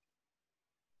themselves.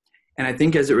 And I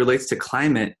think as it relates to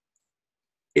climate,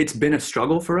 it's been a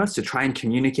struggle for us to try and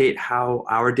communicate how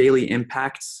our daily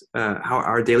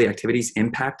activities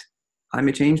impact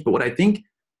climate change. But what I think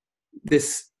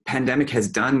this pandemic has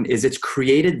done is it's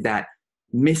created that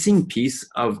missing piece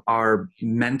of our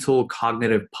mental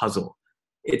cognitive puzzle.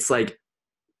 It's like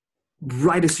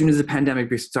right as soon as the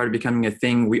pandemic started becoming a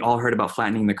thing, we all heard about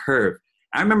flattening the curve.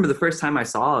 I remember the first time I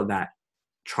saw that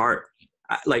chart,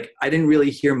 I didn't really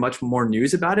hear much more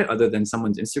news about it other than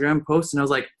someone's Instagram post. And I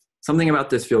was like, something about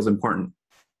this feels important.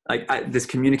 This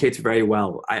communicates very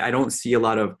well. I don't see a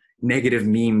lot of negative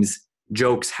memes,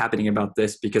 jokes happening about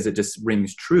this because it just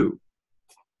rings true.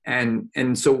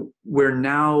 And so we're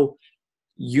now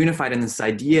unified in this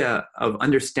idea of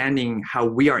understanding how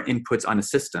we are inputs on a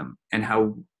system and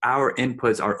how our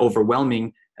inputs are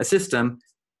overwhelming a system.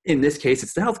 In this case,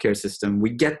 it's the healthcare system.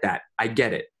 We get that. I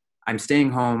get it. I'm staying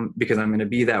home because I'm going to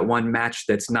be that one match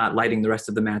that's not lighting the rest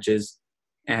of the matches.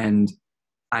 And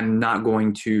I'm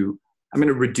going to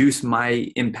reduce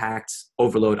my impact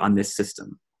overload on this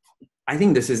system. I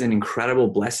think this is an incredible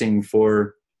blessing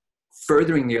for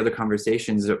furthering the other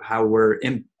conversations of how we're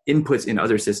inputs in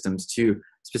other systems too,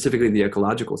 specifically the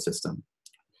ecological system.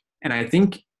 And I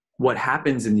think what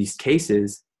happens in these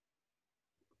cases,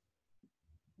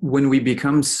 when we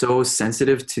become so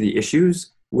sensitive to the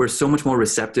issues, we're so much more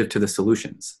receptive to the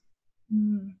solutions.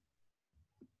 Mm.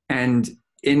 And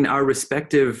in our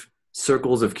respective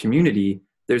circles of community,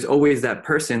 there's always that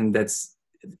person that's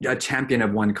a champion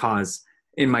of one cause.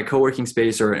 In my co-working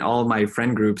space or in all of my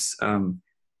friend groups,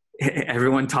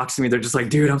 everyone talks to me. They're just like,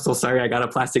 dude, I'm so sorry. I got a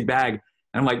plastic bag.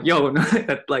 And I'm like, yo, no,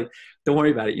 don't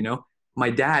worry about it.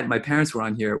 My parents were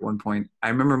on here at one point. I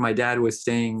remember my dad was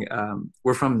staying,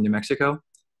 we're from New Mexico.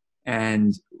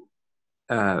 And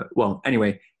he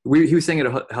was staying at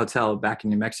a hotel back in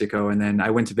New Mexico. And then I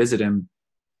went to visit him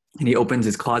and he opens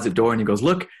his closet door and he goes,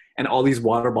 look, and all these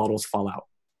water bottles fall out.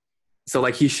 So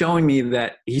he's showing me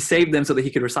that he saved them so that he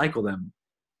could recycle them,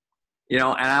 and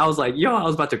I was like, I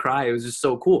was about to cry. It was just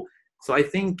so cool. So I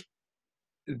think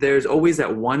there's always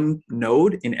that one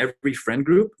node in every friend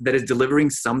group that is delivering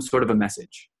some sort of a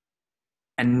message.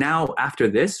 And now after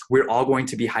this, we're all going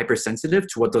to be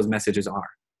hypersensitive to what those messages are.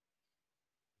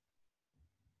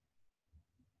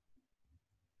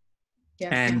 Yeah.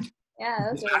 And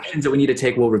the actions that we need to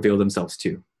take will reveal themselves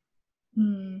too.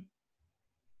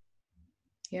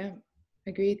 Yeah,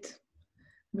 agreed.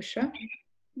 Bushra?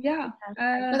 Yeah.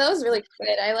 That was really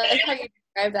good. I like how you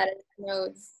described that as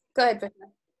nodes. Go ahead,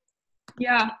 Batyne.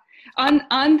 Yeah, on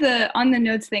the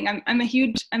nodes thing, I'm a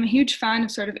huge fan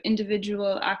of sort of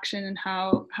individual action and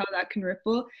how that can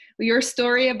ripple. Your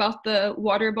story about the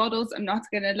water bottles, I'm not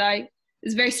gonna lie,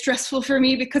 is very stressful for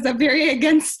me because I'm very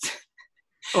against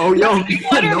Oh, yo,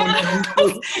 water no,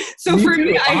 bottles. So me for too,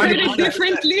 me, I heard it 100%.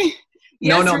 differently.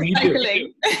 No, Yes, no, me too.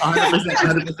 recycling.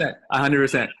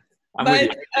 100%. I'm with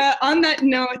But you. on that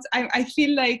note, I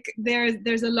feel like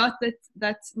there's a lot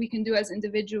that we can do as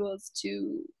individuals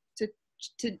to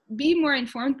be more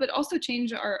informed, but also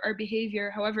change our behavior,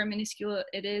 however minuscule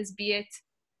it is, be it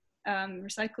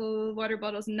recycle water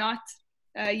bottles, not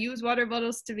use water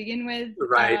bottles to begin with.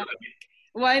 Right.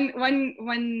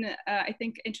 One I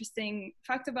think interesting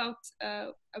fact about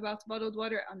bottled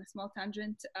water, on a small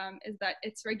tangent, is that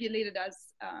it's regulated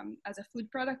as a food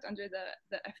product under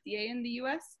the FDA in the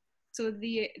US. So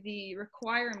the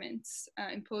requirements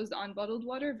imposed on bottled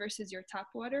water versus your tap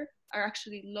water are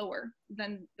actually lower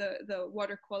than the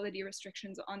water quality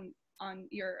restrictions on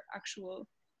your actual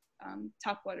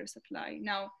tap water supply.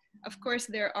 Now, of course,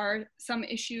 there are some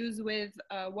issues with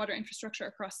water infrastructure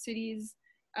across cities.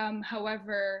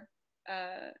 However,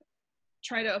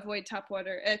 try to avoid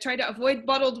try to avoid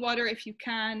bottled water if you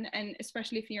can, and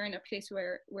especially if you're in a place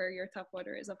where your tap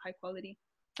water is of high quality.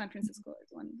 San Francisco is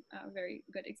one very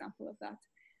good example of that.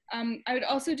 I would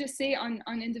also just say on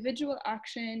individual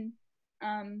action,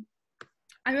 I'm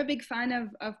a big fan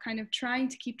of kind of trying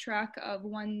to keep track of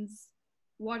one's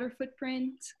water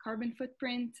footprint, carbon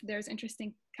footprint. There's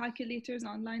interesting calculators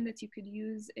online that you could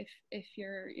use if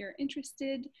you're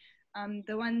interested.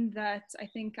 The one that I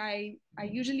think I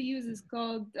usually use is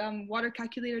called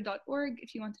watercalculator.org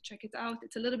if you want to check it out.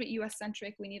 It's a little bit US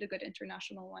centric. We need a good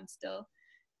international one still.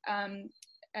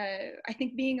 I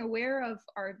think being aware of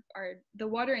the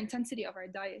water intensity of our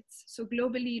diets. So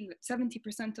globally,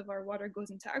 70% of our water goes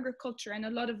into agriculture, and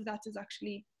a lot of that is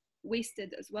actually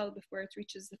wasted as well before it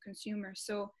reaches the consumer.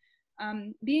 So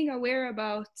being aware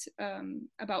about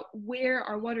where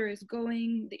our water is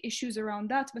going, the issues around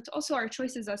that, but also our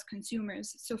choices as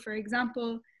consumers. So for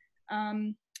example,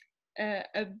 one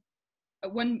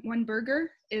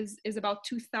burger is about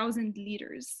 2,000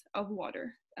 liters of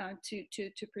water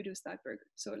to produce that burger.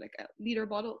 So like a liter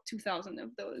bottle, 2,000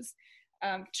 of those.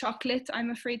 Chocolate, I'm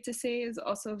afraid to say, is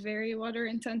also very water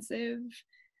intensive.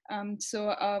 So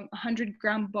a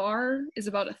 100-gram bar is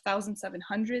about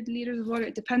 1,700 liters of water.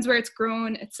 It depends where it's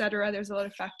grown, etc. There's a lot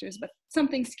of factors, but some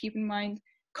things to keep in mind.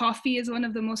 Coffee is one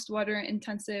of the most water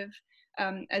intensive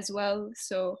as well.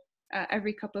 So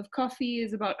every cup of coffee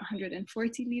is about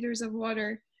 140 liters of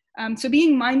water. So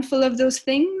being mindful of those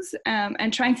things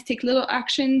and trying to take little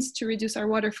actions to reduce our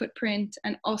water footprint,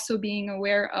 and also being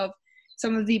aware of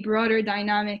some of the broader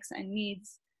dynamics and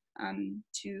needs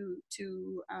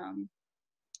to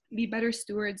be better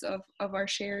stewards of our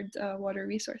shared water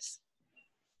resource.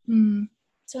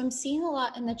 So I'm seeing a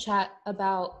lot in the chat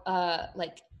about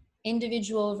like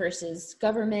individual versus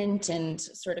government and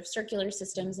sort of circular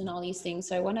systems and all these things.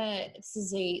 So this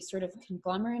is a sort of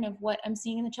conglomerate of what I'm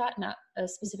seeing in the chat, not a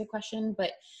specific question,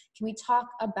 but can we talk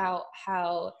about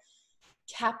how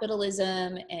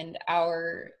capitalism and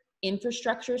our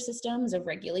infrastructure systems of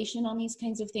regulation on these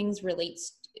kinds of things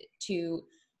relates to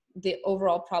the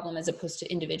overall problem as opposed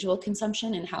to individual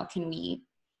consumption, and how can we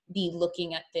be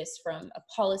looking at this from a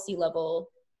policy level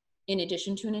in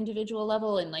addition to an individual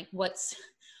level, and like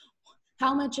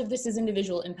how much of this is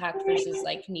individual impact versus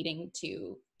like needing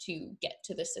to get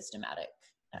to the systematic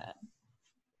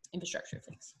infrastructure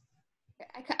things.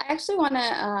 I actually want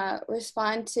to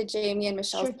respond to Jamie and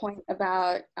Michelle's point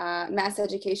about mass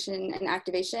education and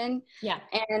activation. Yeah.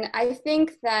 And I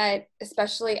think that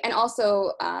especially, and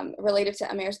also related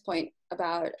to Amer's point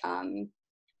about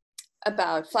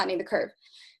flattening the curve,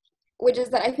 which is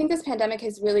that I think this pandemic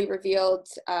has really revealed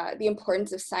the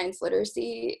importance of science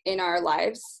literacy in our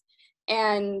lives,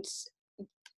 and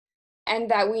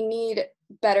that we need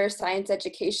better science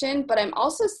education. But I'm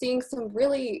also seeing some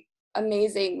really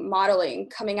amazing modeling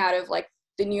coming out of like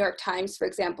the New York Times, for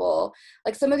example,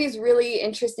 like some of these really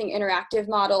interesting interactive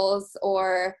models,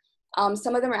 or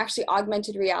some of them are actually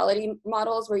augmented reality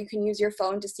models where you can use your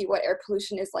phone to see what air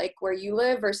pollution is like where you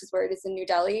live versus where it is in New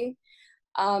Delhi.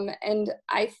 And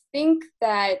I think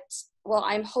that, well,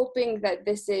 I'm hoping that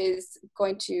this is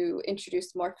going to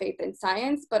introduce more faith in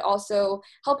science, but also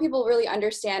help people really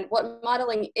understand what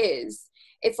modeling is.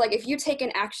 It's like, if you take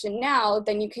an action now,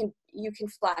 then you can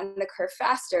flatten the curve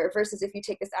faster, versus if you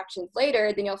take this action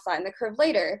later, then you'll flatten the curve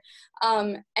later.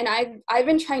 And I've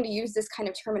been trying to use this kind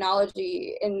of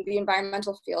terminology in the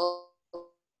environmental field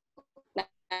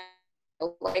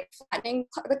like flattening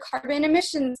the carbon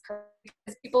emissions curve,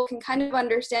 because people can kind of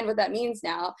understand what that means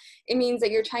now. It means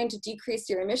that you're trying to decrease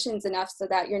your emissions enough so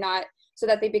that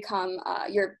they become,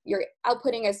 you're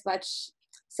outputting as much,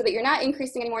 so that you're not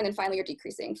increasing anymore, and then finally you're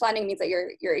decreasing. Flattening means that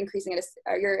you're increasing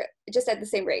you're just at the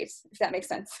same rate, if that makes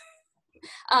sense.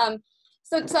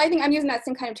 So I think I'm using that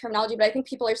same kind of terminology, but I think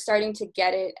people are starting to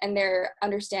get it, and they're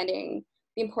understanding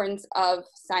the importance of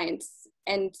science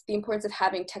and the importance of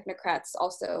having technocrats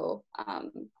also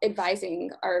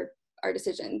advising our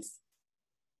decisions.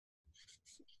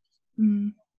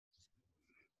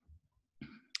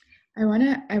 I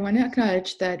wanna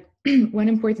acknowledge that one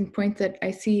important point that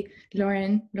I see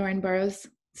Lauren Burrows,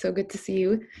 so good to see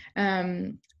you,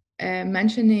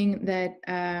 mentioning that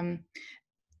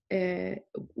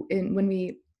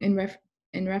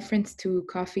in reference to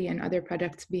coffee and other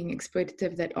products being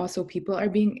exploitative, that also people are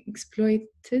being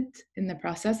exploited in the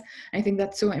process. I think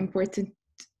that's so important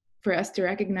for us to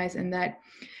recognize, in that,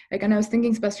 like, and I was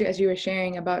thinking, especially as you were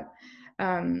sharing about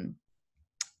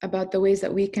the ways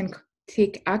that we can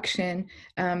take action,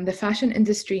 the fashion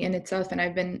industry in itself, and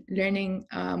I've been learning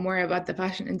more about the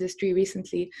fashion industry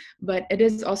recently, but it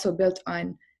is also built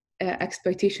on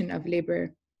exploitation of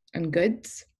labor and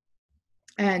goods.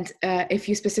 And if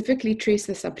you specifically trace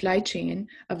the supply chain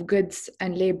of goods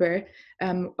and labor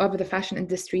of the fashion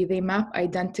industry, they map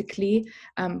identically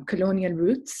colonial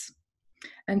roots.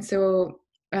 And so,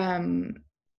 and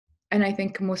I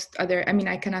think most other, I mean,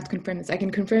 I cannot confirm this. I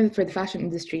can confirm it for the fashion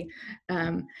industry,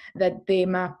 that they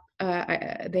map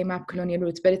colonial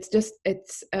roots. But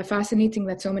it's fascinating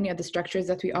that so many of the structures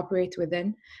that we operate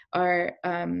within are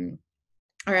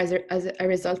as a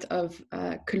result of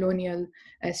colonial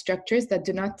structures that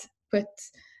do not put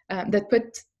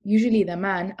usually the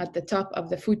man at the top of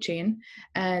the food chain.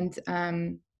 And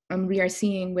we are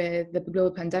seeing with the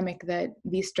global pandemic that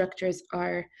these structures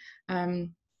are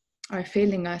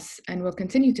failing us and will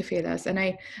continue to fail us. And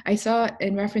I saw,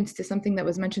 in reference to something that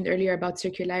was mentioned earlier about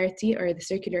circularity or the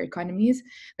circular economies,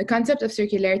 the concept of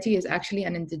circularity is actually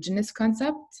an indigenous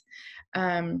concept.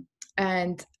 And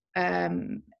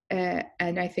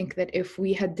I think that if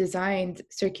we had designed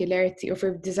circularity, or if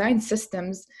we've designed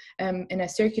systems in a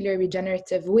circular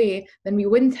regenerative way, then we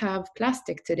wouldn't have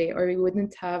plastic today, or we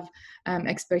wouldn't have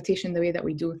exploitation the way that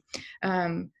we do.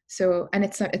 So, and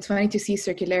it's funny to see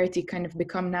circularity kind of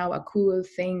become now a cool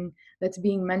thing that's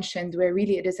being mentioned, where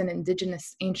really it is an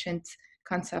indigenous ancient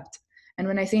concept. And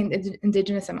when I say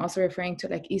indigenous, I'm also referring to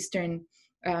like Eastern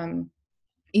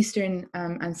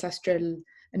ancestral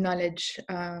knowledge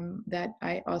that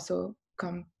I also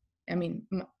I'm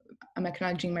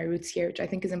acknowledging my roots here, which I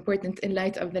think is important in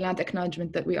light of the land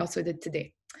acknowledgement that we also did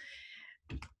today.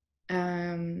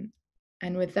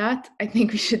 And with that, I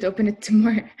think we should open it to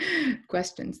more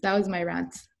questions. That was my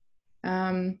rant.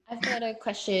 I've got a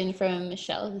question from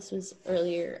Michelle. This was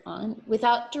earlier on.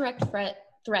 Without direct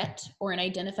threat or an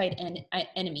identified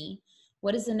enemy,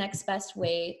 what is the next best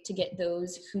way to get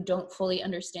those who don't fully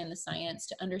understand the science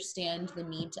to understand the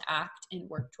need to act and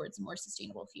work towards a more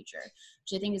sustainable future?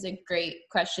 Which I think is a great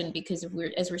question, because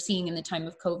as we're seeing in the time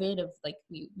of COVID, of like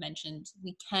we mentioned,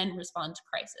 we can respond to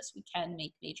crisis. We can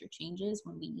make major changes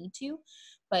when we need to,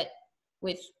 but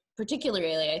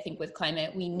particularly I think with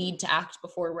climate, we need to act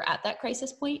before we're at that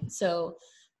crisis point. So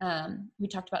we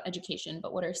talked about education,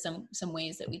 but what are some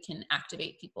ways that we can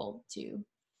activate people to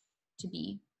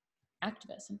be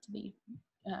activists and to be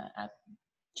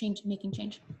making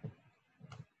change?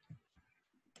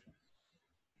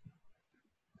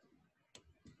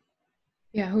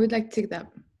 Yeah, who would like to take that?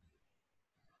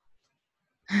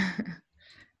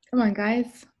 Come on,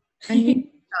 guys.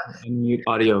 Unmute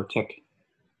audio, check.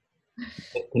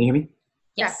 Can you hear me?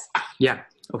 Yes. Yeah,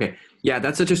 okay. Yeah,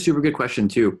 that's such a super good question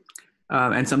too.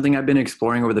 And something I've been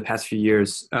exploring over the past few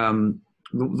years. The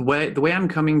way I'm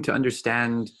coming to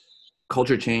understand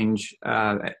culture change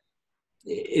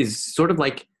is sort of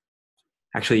like,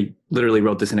 actually literally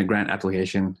wrote this in a grant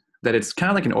application, that it's kind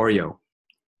of like an Oreo.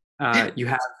 You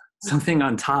have something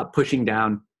on top pushing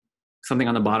down, something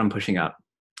on the bottom pushing up.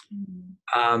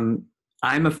 I'm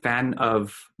a fan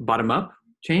of bottom-up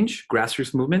change,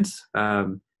 grassroots movements,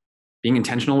 being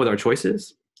intentional with our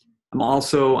choices. I'm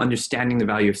also understanding the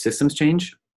value of systems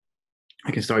change.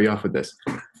 I can start you off with this.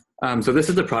 So this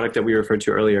is the product that we referred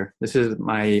to earlier. This is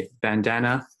my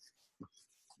bandana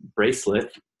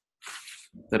bracelet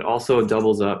that also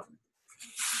doubles up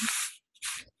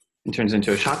and turns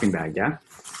into a shopping bag, yeah?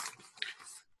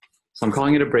 So I'm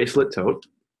calling it a bracelet tote.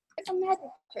 It's a magic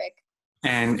trick.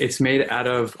 And it's made out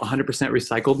of 100%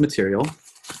 recycled material,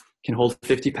 can hold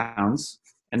 50 pounds,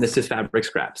 and this is fabric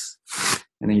scraps.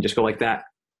 And then you just go like that.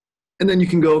 And then you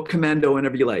can go commando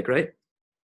whenever you like, right?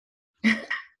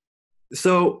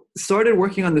 So started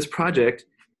working on this project,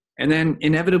 and then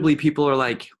inevitably people are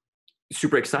like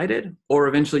super excited, or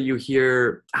eventually you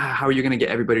hear, how are you going to get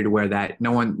everybody to wear that?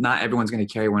 Not everyone's going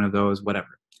to carry one of those,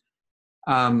 whatever.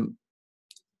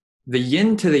 The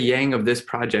yin to the yang of this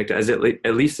project,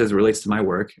 at least as it relates to my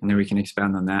work, and then we can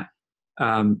expand on that.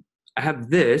 I have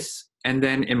this, and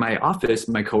then in my office,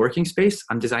 my co-working space,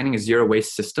 I'm designing a zero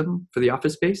waste system for the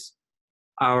office space.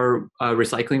 Our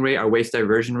recycling rate, our waste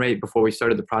diversion rate before we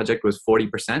started the project was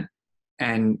 40%.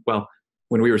 And well,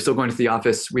 when we were still going to the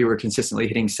office, we were consistently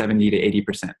hitting 70 to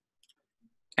 80%.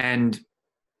 And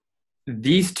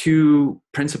these two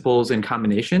principles in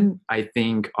combination, I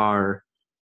think, are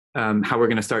how we're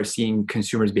going to start seeing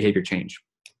consumers' behavior change.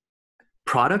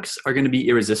 Products are going to be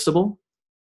irresistible,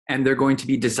 and they're going to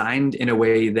be designed in a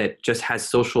way that just has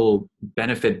social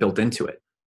benefit built into it.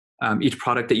 Each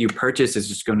product that you purchase is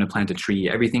just going to plant a tree.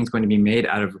 Everything's going to be made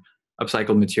out of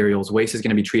upcycled materials. Waste is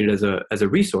going to be treated as a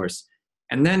resource.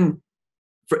 And then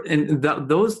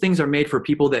those things are made for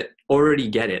people that already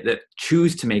get it, that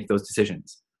choose to make those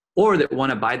decisions, or that want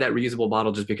to buy that reusable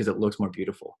bottle just because it looks more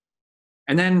beautiful.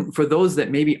 And then for those that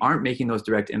maybe aren't making those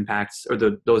direct impacts or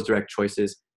those direct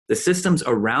choices, the systems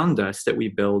around us that we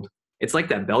build, it's like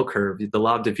that bell curve, the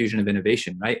law of diffusion of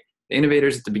innovation, right? The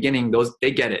innovators at the beginning,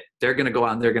 they get it. They're going to go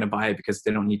out and they're going to buy it because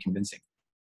they don't need convincing.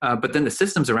 But then the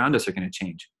systems around us are going to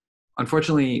change.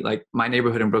 Unfortunately, like my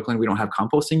neighborhood in Brooklyn, we don't have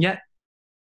composting yet.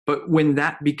 But when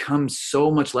that becomes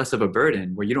so much less of a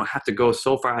burden, where you don't have to go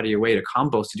so far out of your way to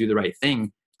compost to do the right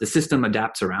thing, the system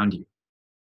adapts around you.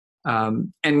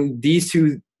 And these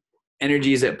two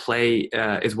energies at play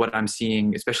is what I'm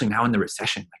seeing, especially now in the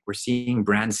recession. Like we're seeing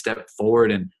brands step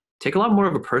forward and take a lot more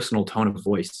of a personal tone of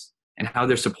voice and how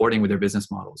they're supporting with their business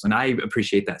models. And I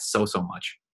appreciate that so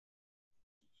much.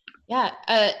 Yeah.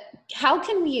 How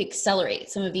can we accelerate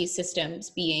some of these systems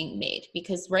being made?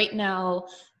 Because right now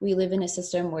we live in a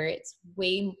system where it's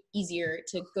way easier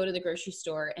to go to the grocery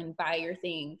store and buy your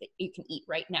thing that you can eat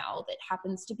right now that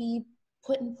happens to be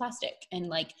put in plastic. And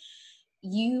like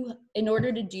in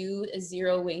order to do a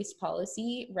zero waste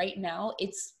policy right now,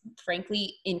 it's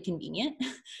frankly inconvenient.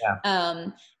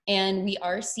 Yeah. And we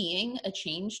are seeing a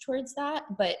change towards that,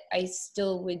 but I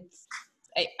still would,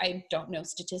 I don't know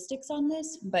statistics on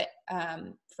this, but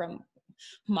from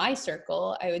my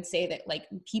circle, I would say that like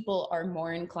people are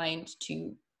more inclined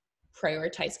to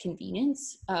prioritize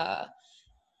convenience,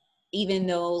 even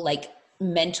though like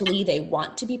mentally they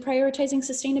want to be prioritizing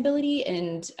sustainability.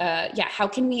 And how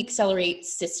can we accelerate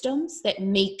systems that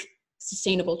make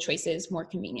sustainable choices more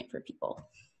convenient for people?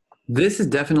 This is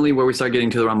definitely where we start getting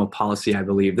to the realm of policy, I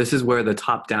believe. This is where the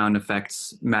top-down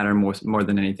effects matter more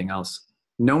than anything else.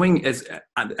 Knowing as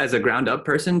a ground-up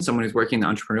person, someone who's working in the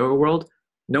entrepreneurial world,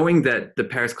 knowing that the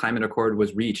Paris Climate Accord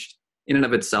was reached in and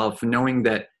of itself, knowing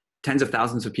that tens of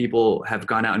thousands of people have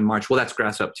gone out and marched, well, that's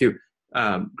grassroots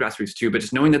too, but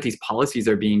just knowing that these policies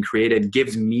are being created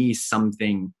gives me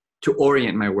something to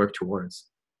orient my work towards.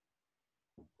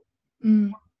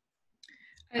 I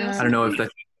don't know if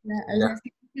that's...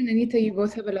 Anita, you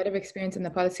both have a lot of experience in the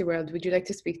policy world. Would you like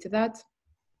to speak to that?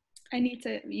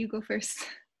 Anita, you go first.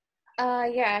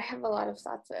 Yeah, I have a lot of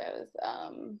thoughts.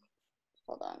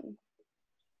 Hold on.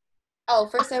 Oh,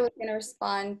 first I was going to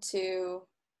respond to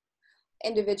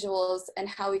individuals and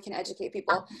how we can educate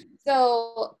people.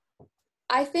 So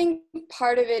I think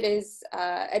part of it is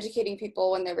educating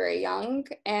people when they're very young.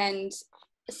 And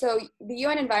so the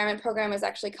UN Environment Program is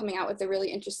actually coming out with a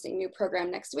really interesting new program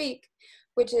next week,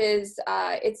 which is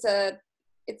it's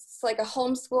like a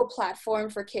homeschool platform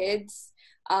for kids,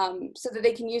 so that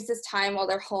they can use this time while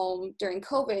they're home during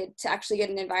COVID to actually get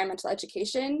an environmental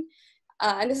education.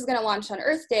 And this is going to launch on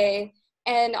Earth Day.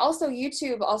 And also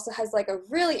YouTube also has like a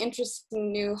really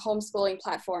interesting new homeschooling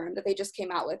platform that they just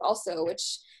came out with also,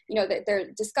 which, you know,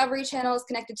 their Discovery Channel is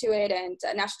connected to it, and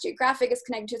National Geographic is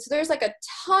connected to it. So there's like a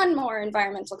ton more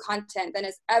environmental content than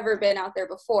has ever been out there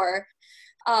before.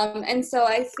 And so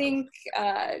I think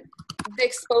the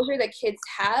exposure that kids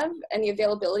have and the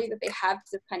availability that they have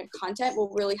to this kind of content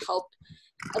will really help,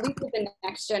 at least with the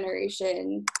next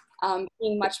generation,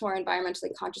 being much more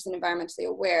environmentally conscious and environmentally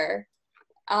aware.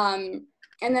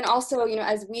 And then also, you know,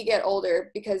 as we get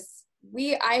older, because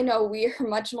I know we are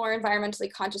much more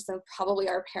environmentally conscious than probably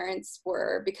our parents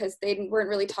were, because they weren't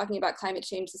really talking about climate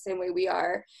change the same way we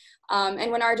are.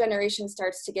 And when our generation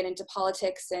starts to get into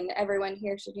politics, and everyone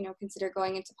here should, you know, consider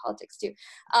going into politics too,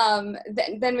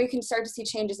 then we can start to see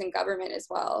changes in government as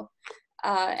well.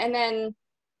 And then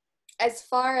as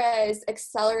far as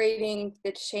accelerating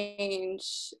the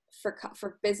change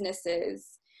for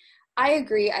businesses, I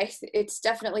agree. It's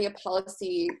definitely a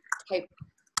policy type.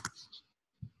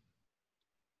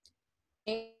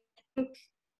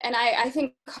 and I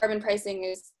think carbon pricing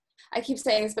is, I keep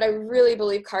saying this, but I really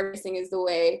believe carbon pricing is the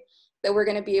way that we're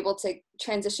going to be able to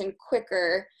transition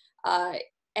quicker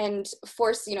and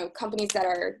force, companies that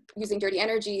are using dirty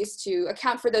energies to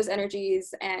account for those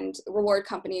energies and reward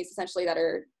companies essentially that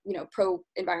are,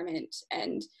 pro-environment.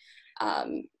 And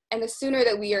the sooner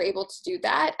that we are able to do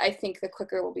that, I think the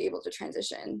quicker we'll be able to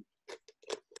transition.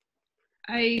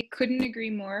 I couldn't agree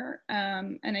more.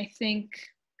 And I think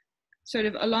sort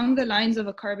of along the lines of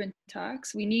a carbon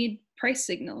tax, we need price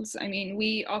signals. I mean,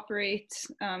 we operate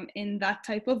in that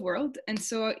type of world. And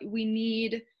so we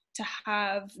need to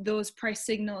have those price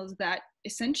signals that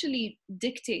essentially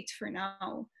dictate for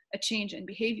now a change in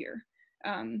behavior.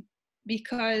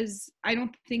 Because I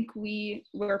don't think we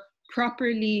were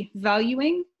properly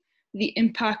valuing the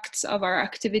impacts of our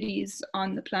activities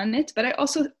on the planet. But I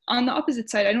also, on the opposite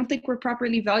side, I don't think we're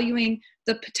properly valuing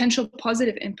the potential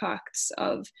positive impacts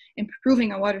of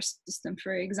improving a water system,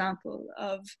 for example,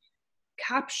 of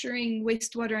capturing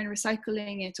wastewater and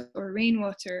recycling it, or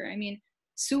rainwater. I mean,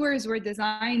 sewers were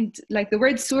designed, like the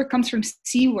word sewer comes from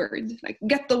seaward, like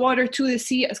get the water to the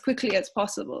sea as quickly as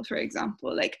possible, for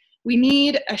example. Like, we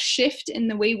need a shift in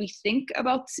the way we think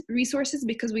about resources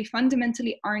because we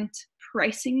fundamentally aren't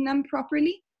pricing them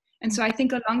properly. And so I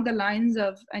think along the lines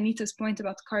of Anita's point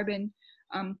about carbon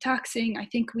taxing, I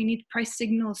think we need price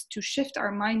signals to shift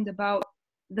our mind about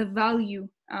the value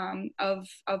of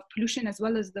pollution, as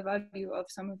well as the value of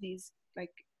some of these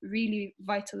like really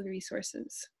vital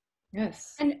resources.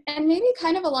 Yes. And maybe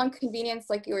kind of along convenience,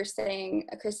 like you were saying,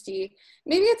 Christy,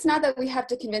 maybe it's not that we have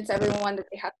to convince everyone that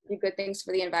they have to do good things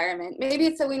for the environment. Maybe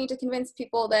it's that we need to convince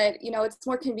people that, it's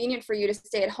more convenient for you to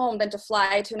stay at home than to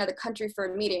fly to another country for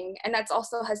a meeting. And that's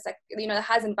also has, that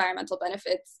has environmental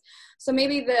benefits. So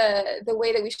maybe the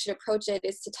way that we should approach it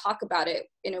is to talk about it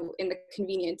in the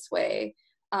convenience way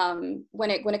when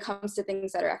it comes to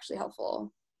things that are actually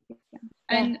helpful. Yeah.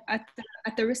 And at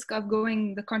the risk of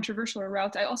going the controversial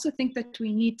route, I also think that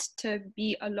we need to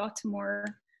be a lot more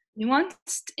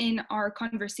nuanced in our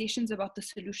conversations about the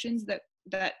solutions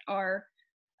that are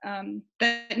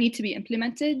that need to be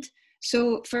implemented.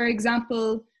 So, for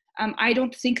example, I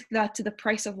don't think that the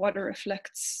price of water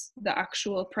reflects the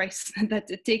actual price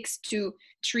that it takes to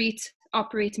treat,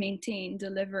 operate, maintain,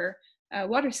 deliver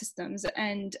water systems,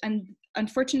 and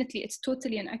unfortunately, it's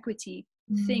totally an equity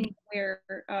thing where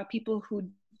people who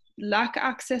lack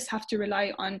access have to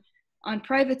rely on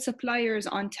private suppliers,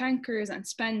 on tankers, and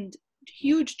spend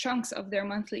huge chunks of their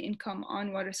monthly income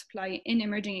on water supply in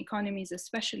emerging economies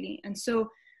especially. And so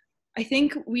I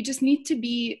think we just need to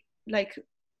be like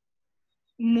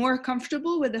more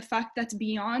comfortable with the fact that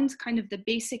beyond kind of the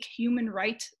basic human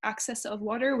right access of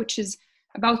water, which is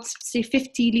about, say,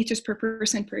 50 liters per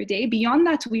person per day, beyond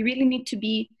that, we really need to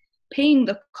be paying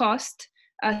the cost,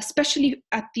 especially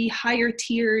at the higher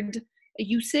tiered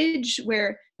usage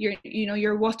where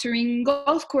you're watering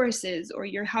golf courses or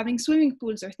you're having swimming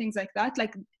pools or things like that.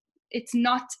 Like, it's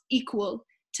not equal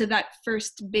to that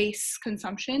first base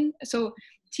consumption. So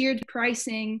tiered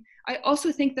pricing. I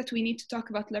also think that we need to talk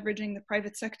about leveraging the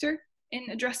private sector in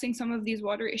addressing some of these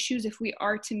water issues if we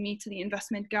are to meet the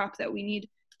investment gap that we need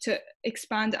to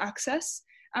expand access.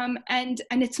 And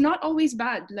it's not always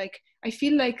bad. Like, I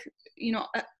feel like,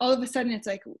 all of a sudden it's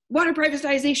like water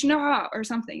privatization, or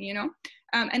something,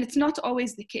 and it's not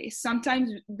always the case.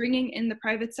 Sometimes bringing in the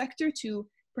private sector to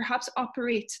perhaps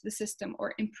operate the system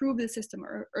or improve the system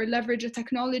or leverage a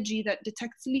technology that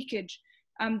detects leakage.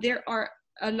 There are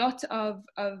a lot of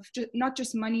not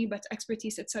just money, but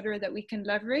expertise, etc., that we can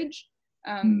leverage.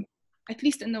 At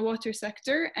least in the water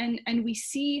sector. And we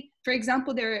see, for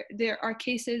example, there are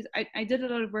cases, I did a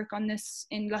lot of work on this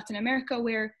in Latin America,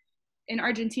 where in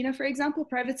Argentina, for example,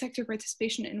 private sector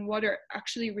participation in water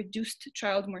actually reduced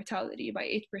child mortality by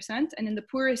 8%. And in the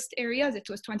poorest areas, it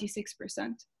was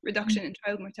 26% reduction in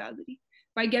child mortality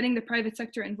by getting the private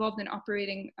sector involved in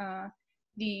operating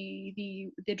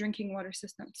the drinking water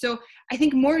system. So I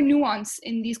think more nuance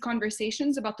in these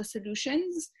conversations about the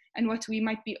solutions and what we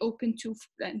might be open to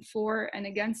and for and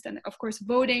against, and of course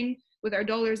voting with our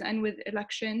dollars and with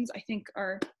elections, I think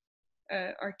are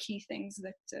key things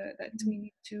that we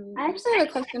need to. I actually have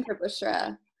a question for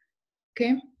Bushra.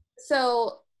 Okay.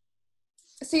 So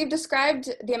you've described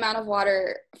the amount of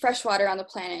water, fresh water on the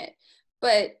planet,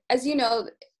 but as you know,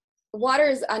 water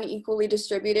is unequally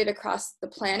distributed across the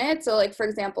planet. So like, for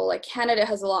example, like Canada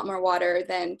has a lot more water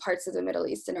than parts of the Middle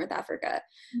East and North Africa.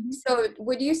 Mm-hmm. So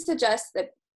would you suggest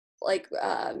that, like,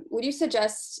 would you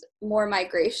suggest more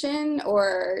migration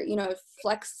or,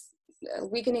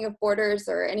 weakening of borders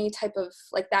or any type of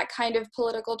like that kind of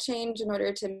political change in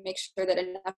order to make sure that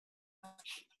enough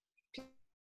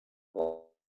I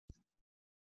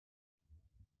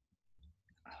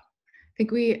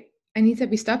think Anita,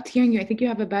 we stopped hearing you. I think you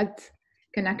have a bad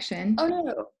connection. Oh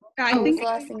no. I think The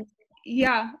last thing.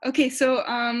 yeah. Okay. So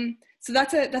so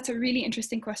that's a really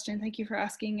interesting question. Thank you for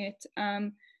asking it.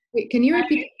 Wait, can you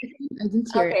repeat? I didn't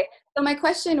hear it. Okay. So my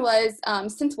question was,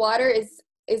 since water is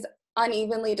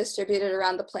unevenly distributed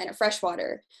around the planet, fresh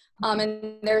water,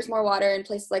 and there's more water in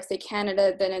places like, say,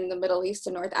 Canada than in the Middle East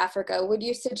and North Africa, would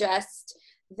you suggest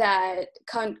that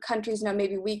countries,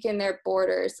 maybe weaken their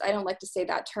borders? I don't like to say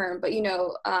that term, but,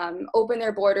 open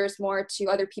their borders more to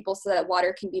other people so that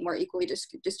water can be more equally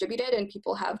distributed and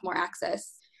people have more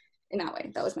access in that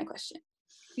way? That was my question.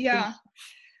 Yeah.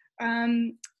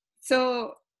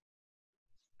 So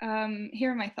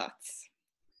here are my thoughts.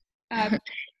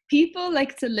 People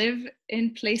like to live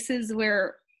in places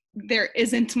where there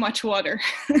isn't much water.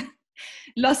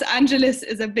 Los Angeles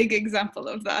is a big example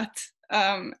of that.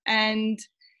 And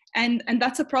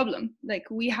that's a problem. Like,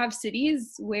 we have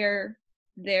cities where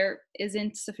there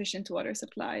isn't sufficient water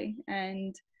supply,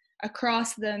 and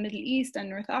across the Middle East and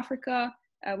North Africa,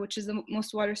 which is the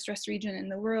most water stressed region in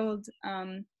the world,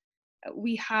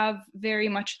 we have very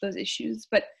much those issues.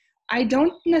 But I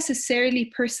don't necessarily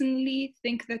personally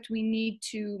think that we need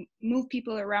to move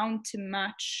people around to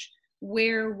match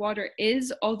where water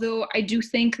is, although I do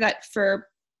think that for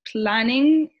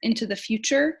planning into the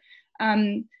future,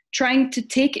 trying to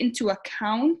take into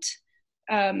account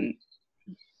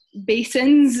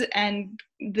basins and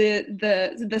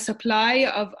the supply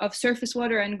of surface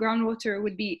water and groundwater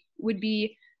would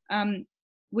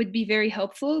be very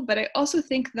helpful. But I also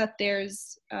think that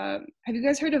there's have you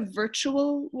guys heard of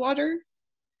virtual water?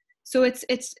 So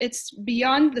it's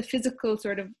beyond the physical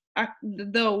sort of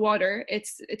the water.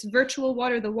 It's virtual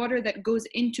water, the water that goes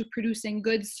into producing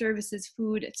goods, services,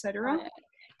 food, etc.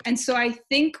 And so I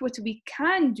think what we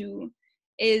can do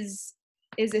is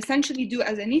essentially do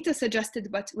as Anita suggested,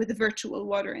 but with virtual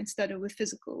water instead of with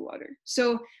physical water.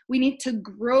 So we need to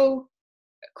grow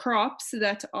crops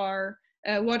that are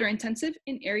water intensive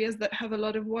in areas that have a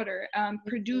lot of water,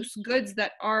 produce goods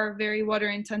that are very water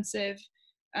intensive,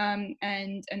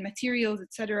 and materials,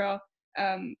 etc.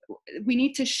 We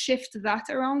need to shift that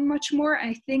around much more.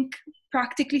 I think,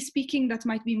 practically speaking, that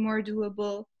might be more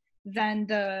doable than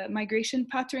the migration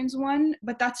patterns one,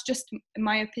 but that's just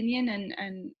my opinion,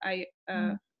 and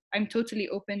I'm totally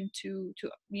open to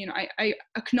I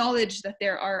acknowledge that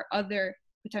there are other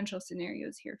potential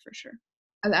scenarios here for sure.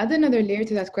 I'll add another layer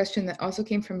to that question that also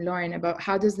came from Lauren about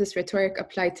how does this rhetoric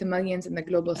apply to millions in the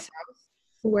global south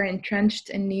who are entrenched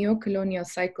in neo-colonial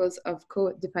cycles of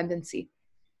codependency,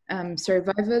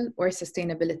 survival or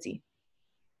sustainability?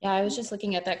 Yeah, I was just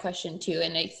looking at that question too,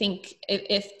 and I think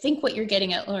think what you're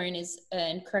getting at, Lauren, is,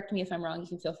 and correct me if I'm wrong, you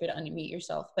can feel free to unmute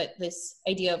yourself, but this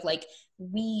idea of like,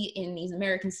 we in these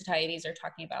American societies are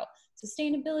talking about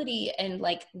sustainability, and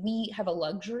like, we have a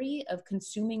luxury of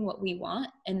consuming what we want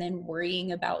and then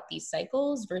worrying about these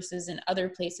cycles, versus in other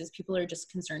places people are just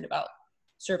concerned about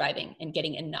surviving and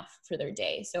getting enough for their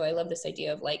day. So I love this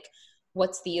idea of like,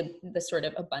 what's the sort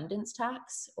of abundance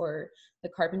tax or the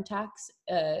carbon tax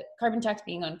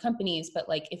being on companies, but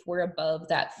like, if we're above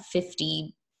that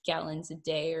 50 gallons a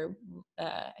day, or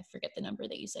I forget the number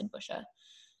that you said, Busha.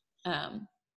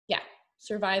 Yeah,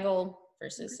 survival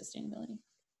versus sustainability.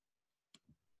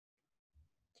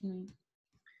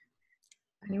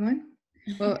 Anyone?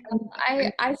 Well,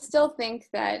 I still think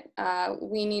that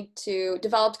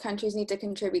developed countries need to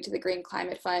contribute to the Green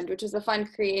Climate Fund, which is a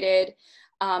fund created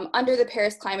under the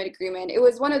Paris Climate Agreement. It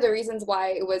was one of the reasons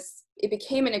why it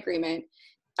became an agreement.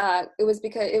 It was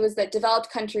that developed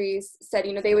countries said,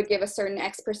 they would give a certain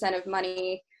X% of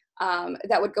money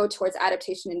that would go towards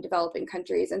adaptation in developing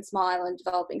countries and small island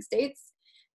developing states.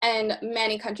 And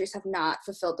many countries have not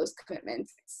fulfilled those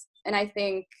commitments. And I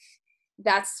think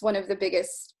that's one of the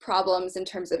biggest problems in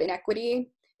terms of inequity,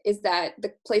 is that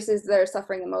the places that are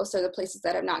suffering the most are the places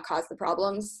that have not caused the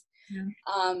problems. Yeah.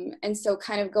 And so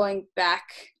kind of going back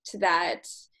to that,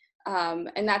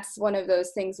 and that's one of those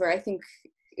things where I think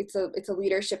it's a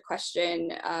leadership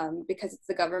question, because it's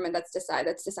the government that's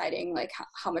deciding like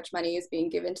how much money is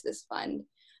being given to this fund.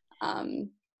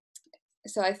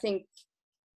 So I think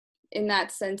in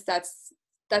that sense, that's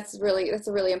a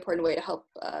really important way to help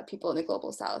people in the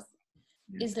global south.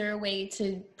 Is there a way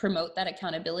to promote that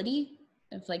accountability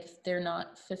if they're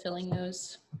not fulfilling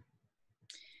those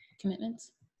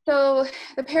commitments? So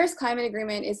the Paris Climate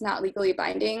Agreement is not legally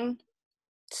binding.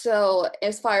 So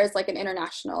as far as like an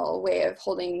international way of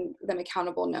holding them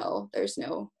accountable, no, there's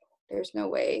no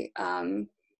way. I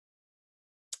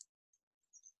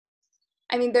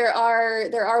mean, there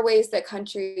are ways that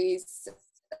countries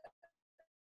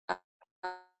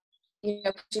push each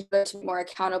other to be more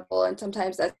accountable. And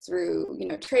sometimes that's through,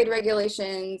 trade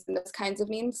regulations and those kinds of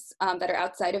means that are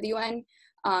outside of the UN.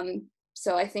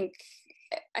 So I think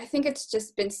it's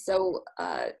just been so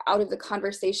out of the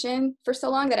conversation for so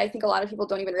long that I think a lot of people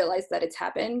don't even realize that it's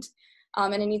happened.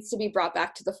 And it needs to be brought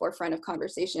back to the forefront of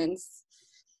conversations.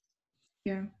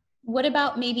 Yeah. What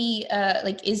about maybe,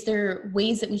 is there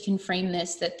ways that we can frame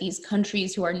this that these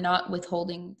countries who are not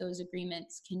withholding those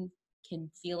agreements can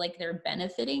feel like they're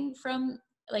benefiting from,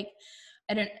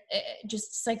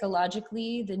 just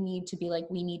psychologically, the need to be like,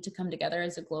 we need to come together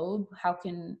as a globe?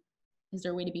 Is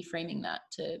there a way to be framing that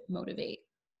to motivate?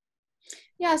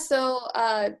 Yeah, so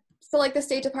like the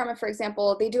State Department, for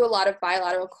example, they do a lot of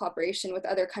bilateral cooperation with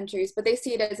other countries, but they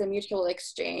see it as a mutual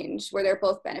exchange where they're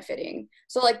both benefiting.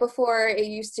 So like before, it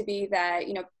used to be that,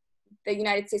 the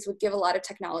United States would give a lot of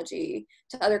technology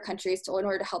to other countries in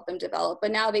order to help them develop.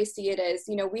 But now they see it as,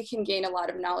 we can gain a lot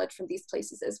of knowledge from these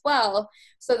places as well.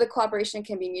 So the cooperation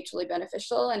can be mutually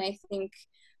beneficial. And I think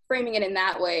framing it in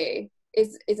that way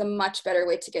is a much better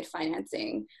way to get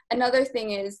financing. Another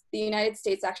thing is the United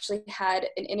States actually had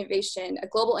a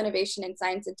global innovation in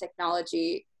science and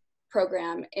technology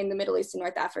program in the Middle East and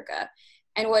North Africa.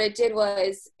 And what it did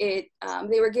was they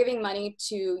were giving money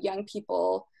to young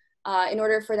people in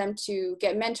order for them to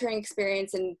get mentoring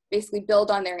experience and basically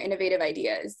build on their innovative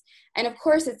ideas. And of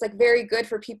course, it's like very good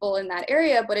for people in that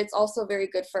area, but it's also very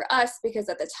good for us because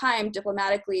at the time,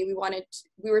 diplomatically, we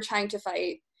were trying to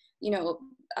fight,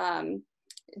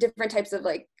 different types of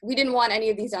we didn't want any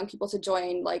of these young people to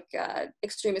join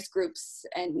extremist groups,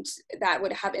 and that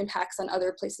would have impacts on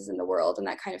other places in the world and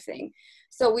that kind of thing.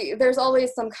 So there's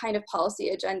always some kind of policy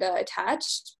agenda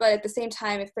attached, but at the same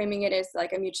time, framing it as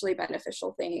like a mutually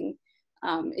beneficial thing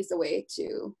is a way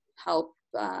to help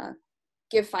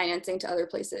give financing to other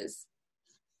places.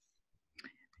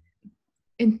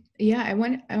 I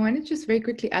want to just very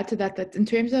quickly add to that in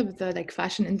terms of the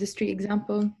fashion industry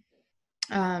example,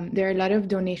 there are a lot of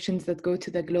donations that go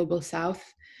to the global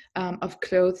south of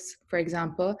clothes, for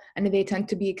example, and they tend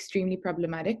to be extremely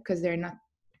problematic because they're not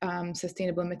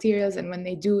sustainable materials. And when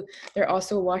they do, they're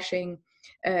also washing,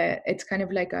 it's kind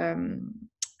of like a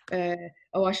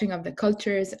washing of the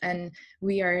cultures. And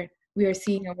we are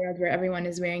seeing a world where everyone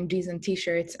is wearing jeans and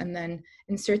t-shirts. And then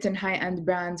in certain high-end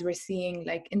brands, we're seeing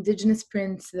indigenous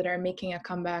prints that are making a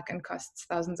comeback and costs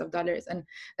thousands of dollars. And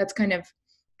that's kind of,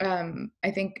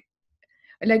 I think,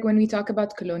 when we talk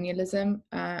about colonialism,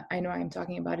 I know I'm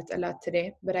talking about it a lot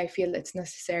today, but I feel it's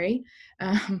necessary.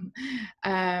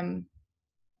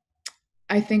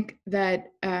 I think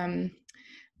that I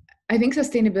think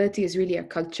sustainability is really a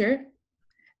culture,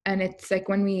 and it's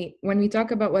when we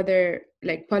talk about whether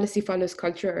policy follows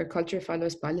culture or culture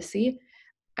follows policy.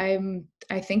 I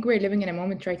think we're living in a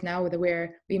moment right now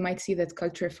where we might see that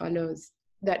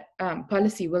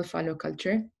policy will follow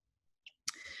culture.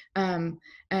 I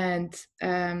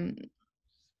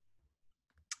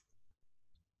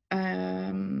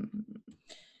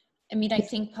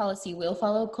think policy will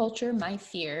follow culture. My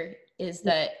fear is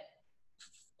that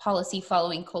policy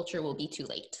following culture will be too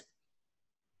late.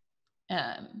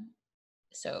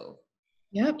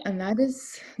 Yep, and that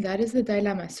is the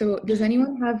dilemma. So does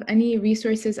anyone have any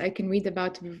resources I can read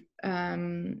about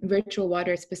virtual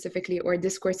water specifically, or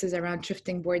discourses around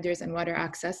shifting borders and water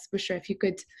access? Bushra, if you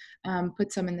could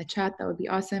put some in the chat, that would be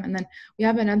awesome. And then we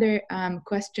have another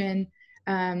question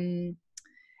from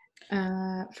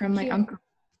my uncle.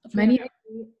 Many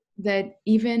agree that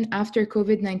even after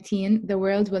COVID-19, the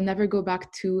world will never go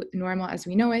back to normal as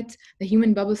we know it. The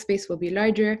human bubble space will be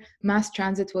larger, mass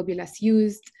transit will be less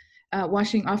used,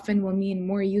 washing often will mean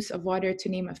more use of water, to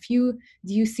name a few.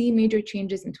 Do you see major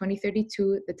changes in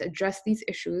 2032 that address these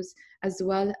issues, as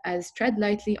well as tread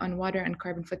lightly on water and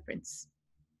carbon footprints?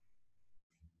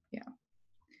 Yeah.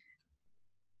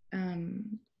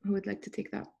 Who would like to take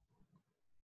that?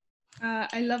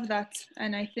 I love that.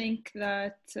 And I think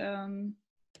that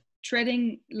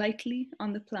treading lightly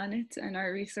on the planet and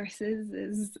our resources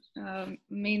is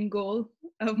main goal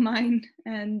of mine.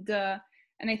 And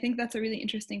I think that's a really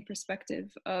interesting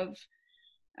perspective of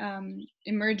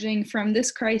emerging from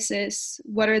this crisis.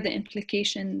 What are the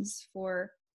implications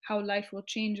for how life will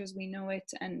change as we know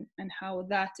it, and how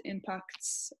that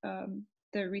impacts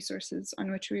the resources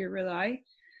on which we rely.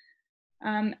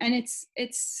 And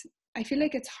I feel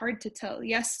like it's hard to tell.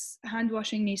 Yes, hand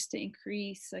washing needs to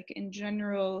increase, in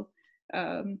general,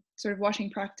 sort of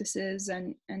washing practices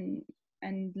and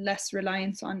less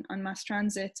reliance on mass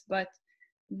transit. But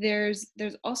there's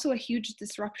also a huge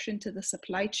disruption to the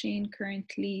supply chain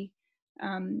currently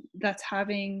that's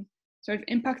having sort of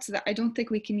impacts that I don't think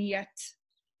we can yet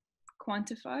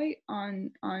quantify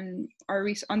on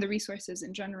the resources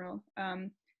in general.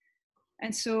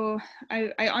 And so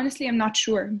I honestly am not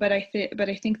sure, but I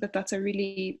think that that's a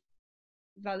really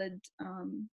valid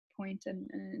point and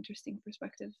an interesting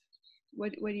perspective.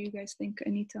 What do you guys think,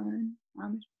 Anita and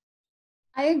Amer?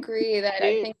 I agree that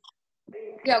I think,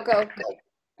 yeah, go,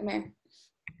 Amer.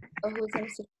 Oh, who's going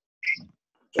to say?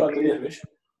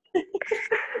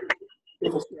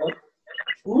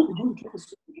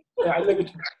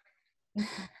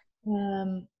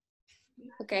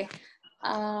 Okay.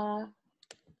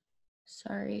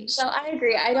 Sorry. So I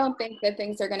agree. I don't think that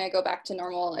things are going to go back to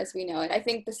normal as we know it. I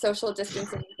think the social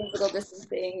distancing, physical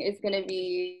distancing is going to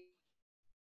be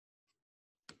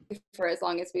for as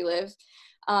long as we live,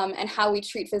 and how we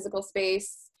treat physical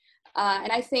space.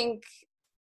 And I think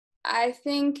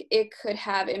it could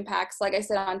have impacts, like I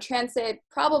said, on transit,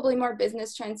 probably more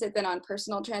business transit than on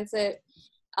personal transit.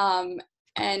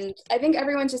 And I think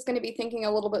everyone's just going to be thinking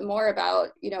a little bit more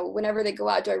about, whenever they go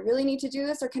out, do I really need to do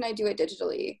this or can I do it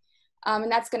digitally? And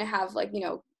that's going to have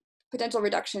potential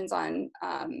reductions on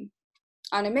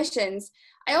emissions.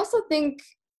 I also think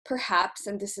perhaps,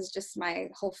 and this is just my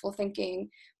hopeful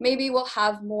thinking, maybe we'll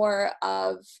have more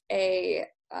of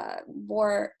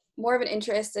more of an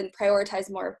interest and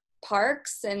prioritize more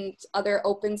parks and other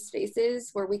open spaces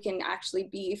where we can actually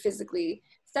be physically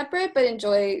separate but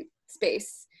enjoy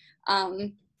space,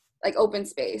 like open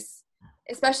space,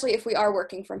 especially if we are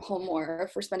working from home more, or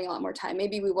if we're spending a lot more time.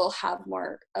 Maybe we will have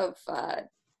more of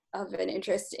an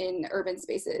interest in urban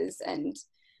spaces, and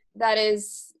that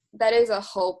is a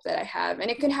hope that I have, and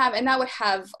that would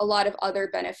have a lot of other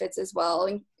benefits as well,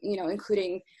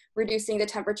 including reducing the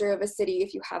temperature of a city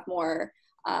if you have more,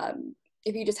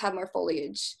 if you just have more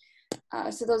foliage.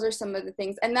 So those are some of the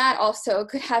things, and that also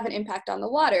could have an impact on the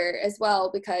water as well,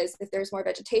 because if there's more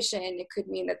vegetation, it could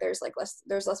mean that there's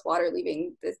less water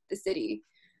leaving the city.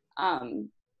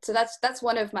 So that's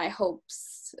one of my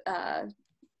hopes.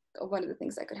 One of the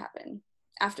things that could happen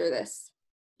after this.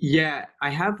 Yeah,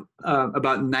 I have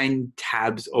about 9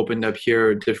 tabs opened up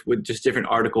here with just different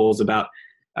articles about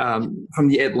from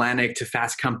the Atlantic to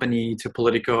Fast Company to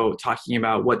Politico, talking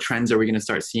about what trends are we going to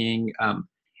start seeing.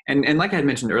 And like I had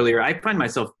mentioned earlier, I find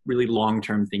myself really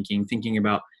long-term thinking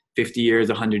about 50 years,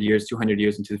 100 years, 200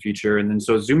 years into the future. And then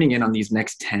so zooming in on these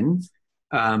next 10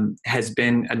 has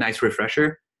been a nice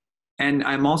refresher. And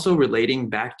I'm also relating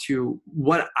back to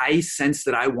what I sensed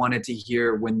that I wanted to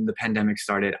hear when the pandemic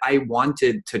started. I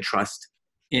wanted to trust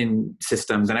in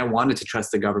systems, and I wanted to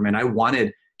trust the government. I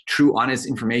wanted true, honest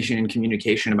information and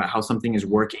communication about how something is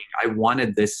working. I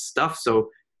wanted this stuff. So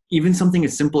even something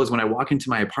as simple as when I walk into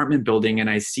my apartment building and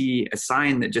I see a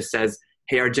sign that just says,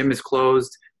 hey, our gym is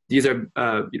closed. These are,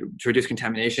 to reduce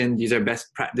contamination. These are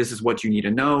this is what you need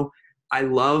to know. I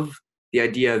love the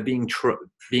idea of being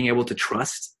able to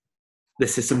trust the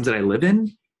systems that I live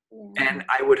in. Yeah. And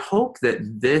I would hope that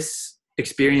this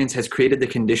experience has created the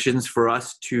conditions for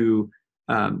us to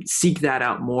seek that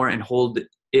out more and hold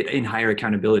it in higher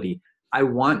accountability. I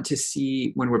want to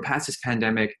see, when we're past this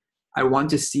pandemic, I want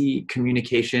to see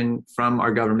communication from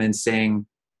our government saying,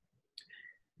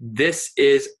 this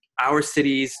is our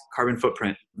city's carbon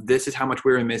footprint. This is how much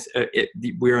we're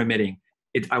emitting.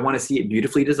 I want to see it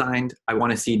beautifully designed. I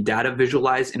want to see data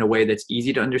visualized in a way that's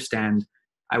easy to understand.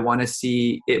 I want to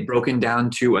see it broken down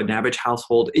to an average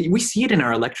household. We see it in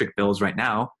our electric bills right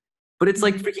now, but it's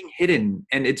like freaking hidden,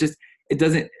 and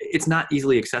it's not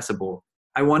easily accessible.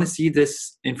 I want to see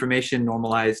this information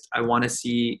normalized. I want to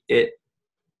see it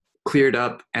cleared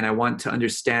up, and I want to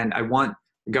understand. I want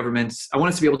us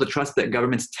to be able to trust that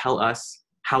governments tell us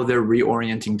how they're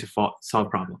reorienting to solve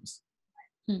problems.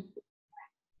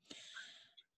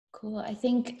 Cool. I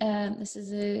think this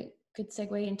is a good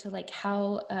segue into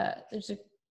how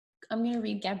I'm going to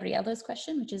read Gabriella's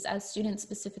question, which is, as students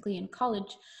specifically in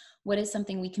college, what is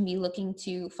something we can be looking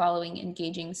to, following,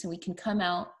 engaging, so we can come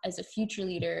out as a future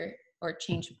leader or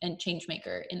change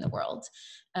maker in the world?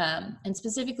 And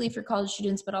specifically for college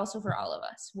students, but also for all of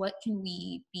us, what can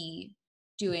we be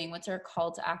doing? What's our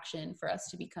call to action for us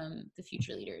to become the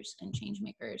future leaders and change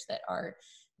makers that are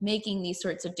making these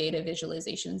sorts of data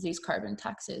visualizations, these carbon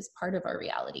taxes, part of our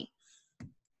reality?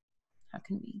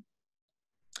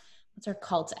 What's our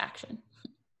call to action?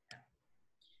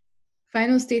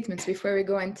 Final statements before we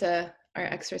go into our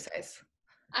exercise.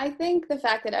 I think the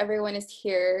fact that everyone is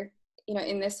here,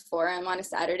 in this forum on a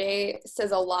Saturday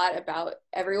says a lot about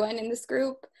everyone in this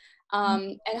group.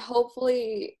 And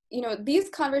hopefully, these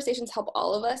conversations help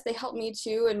all of us. They help me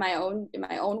too in my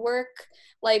own work.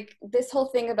 Like, this whole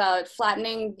thing about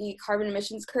flattening the carbon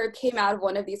emissions curve came out of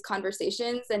one of these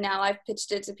conversations, and now I've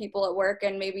pitched it to people at work,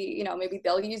 and maybe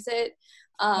they'll use it.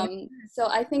 So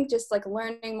I think just like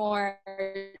learning more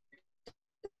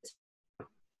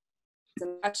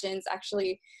questions,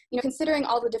 actually, you know, considering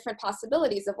all the different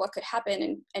possibilities of what could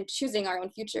happen and choosing our own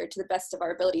future to the best of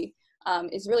our ability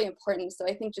is really important. So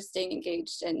I think just staying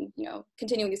engaged and, you know,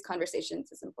 continuing these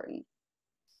conversations is important.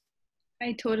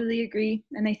 I totally agree.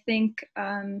 And I think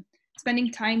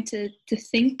spending time to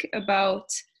think about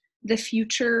the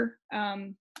future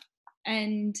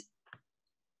and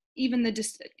even the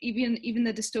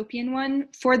dystopian one,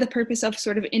 for the purpose of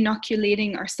sort of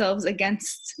inoculating ourselves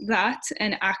against that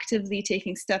and actively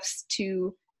taking steps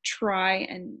to try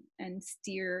and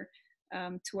steer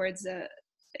towards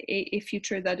a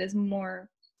future that is more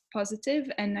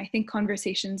positive. And I think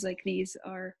conversations like these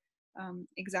are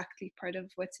exactly part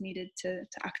of what's needed to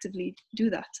actively do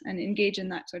that and engage in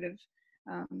that sort of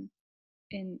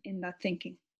in that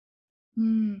thinking.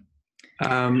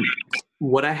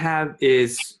 What I have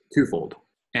is twofold,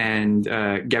 and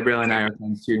Gabrielle and I are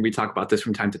friends too, and we talk about this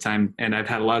from time to time, and I've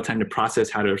had a lot of time to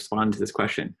process how to respond to this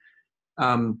question.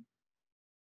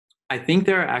 I think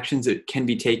there are actions that can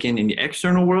be taken in the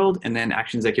external world and then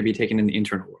actions that can be taken in the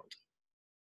internal world.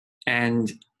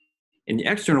 And in the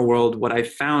external world, what I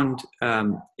found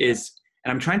is,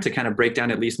 and I'm trying to kind of break down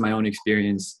at least my own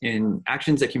experience in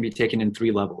actions that can be taken in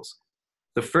 3 levels.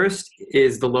 The first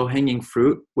is the low-hanging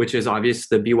fruit, which is obvious,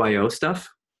 the BYO stuff,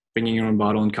 bringing your own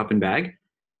bottle and cup and bag.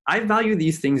 I value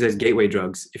these things as gateway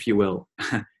drugs, if you will,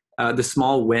 the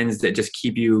small wins that just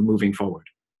keep you moving forward.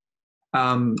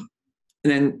 And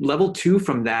then level 2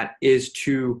 from that is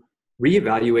to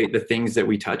reevaluate the things that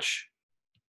we touch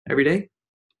every day.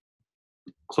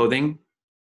 Clothing,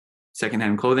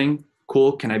 secondhand clothing,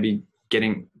 cool. Can I be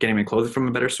getting my clothes from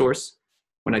a better source?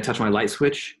 When I touch my light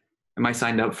switch, am I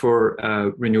signed up for a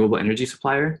renewable energy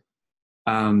supplier?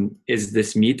 Is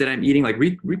this meat that I'm eating? Like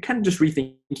kind of just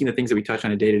rethinking the things that we touch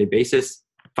on a day-to-day basis,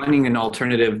 finding an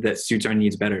alternative that suits our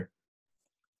needs better.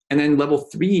 And then level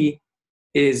 3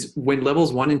 is when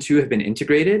levels 1 and 2 have been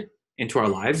integrated into our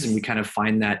lives and we kind of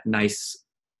find that nice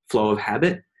flow of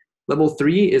habit. Level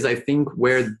 3 is, I think,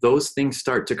 where those things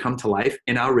start to come to life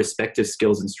in our respective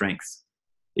skills and strengths.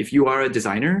 If you are a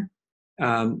designer,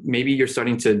 maybe you're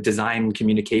starting to design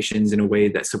communications in a way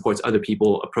that supports other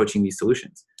people approaching these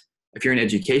solutions. If you're in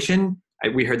education,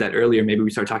 we heard that earlier, maybe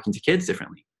we start talking to kids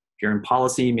differently. If you're in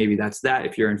policy, maybe that's that.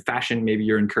 If you're in fashion, maybe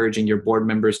you're encouraging your board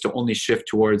members to only shift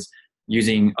towards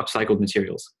using upcycled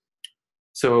materials.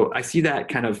 So I see that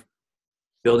kind of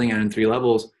building out in 3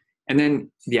 levels. And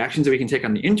then the actions that we can take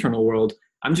on the internal world,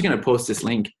 I'm just going to post this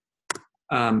link.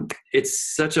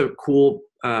 It's such a cool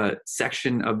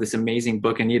section of this amazing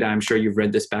book. Anita, I'm sure you've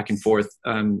read this back and forth.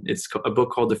 It's a book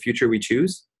called The Future We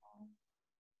Choose,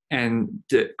 and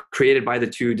created by the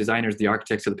 2 designers, the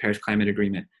architects of the Paris Climate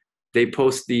Agreement. They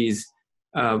post these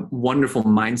wonderful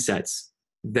mindsets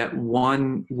that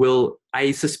one will,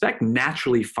 I suspect,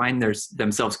 naturally find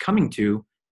themselves coming to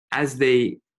as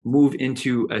they move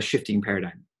into a shifting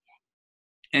paradigm.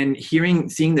 And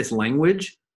seeing this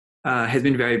language has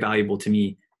been very valuable to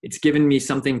me. It's given me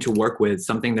something to work with,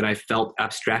 something that I felt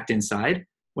abstract inside.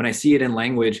 When I see it in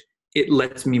language, it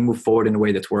lets me move forward in a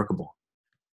way that's workable.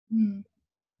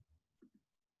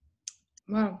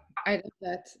 Wow, I love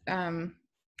that.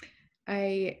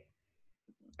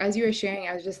 As you were sharing,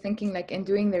 I was just thinking, like, in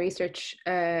doing the research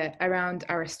around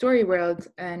our story world,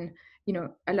 and you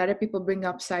know, a lot of people bring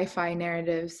up sci-fi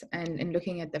narratives and in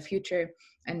looking at the future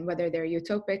and whether they're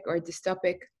utopic or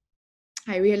dystopic.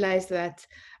 I realized that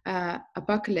the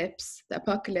apocalypse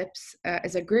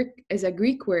is a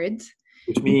Greek word,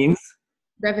 Which means?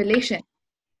 Revelation.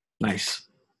 Nice.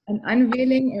 An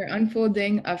unveiling or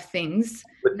unfolding of things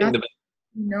not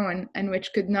known and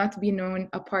which could not be known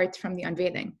apart from the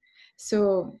unveiling.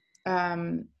 So,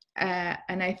 and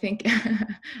I think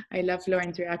I love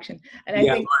Lauren's reaction. And I think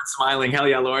Lauren's smiling. Hell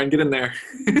yeah, Lauren, get in there.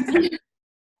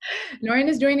 Lauren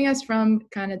is joining us from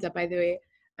Canada, by the way.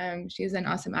 She's an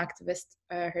awesome activist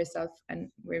herself,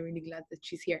 and we're really glad that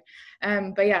she's here.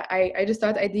 But yeah, I just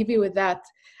thought I'd leave you with that.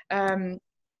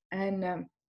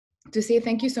 To say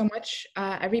thank you so much,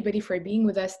 everybody, for being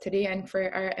with us today, and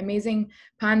for our amazing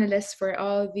panelists, for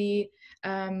all the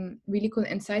really cool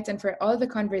insights, and for all the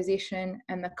conversation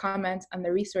and the comments and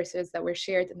the resources that were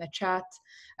shared in the chat.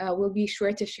 We'll be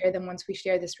sure to share them once we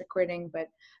share this recording, but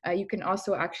you can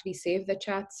also actually save the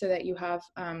chat so that you have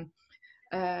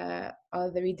all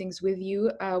the readings with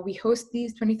you. We host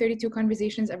these 2032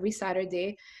 conversations every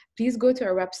Saturday. Please go to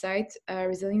our website,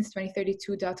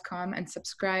 resilience2032.com, and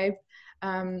subscribe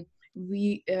so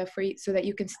that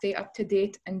you can stay up to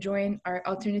date and join our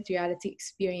alternate reality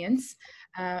experience.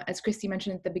 As Christy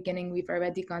mentioned at the beginning, we've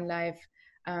already gone live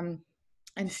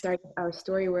and start our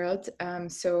story world.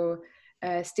 So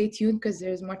stay tuned, because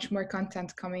there's much more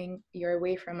content coming your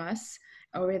way from us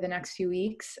over the next few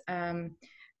weeks.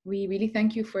 We really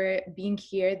thank you for being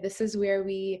here. This is where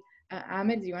we,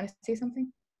 Amer, do you want to say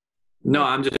something? No,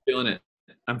 I'm just feeling it.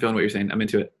 I'm feeling what you're saying. I'm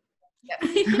into it.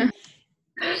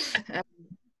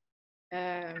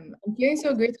 I'm feeling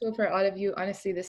so grateful for all of you. Honestly, this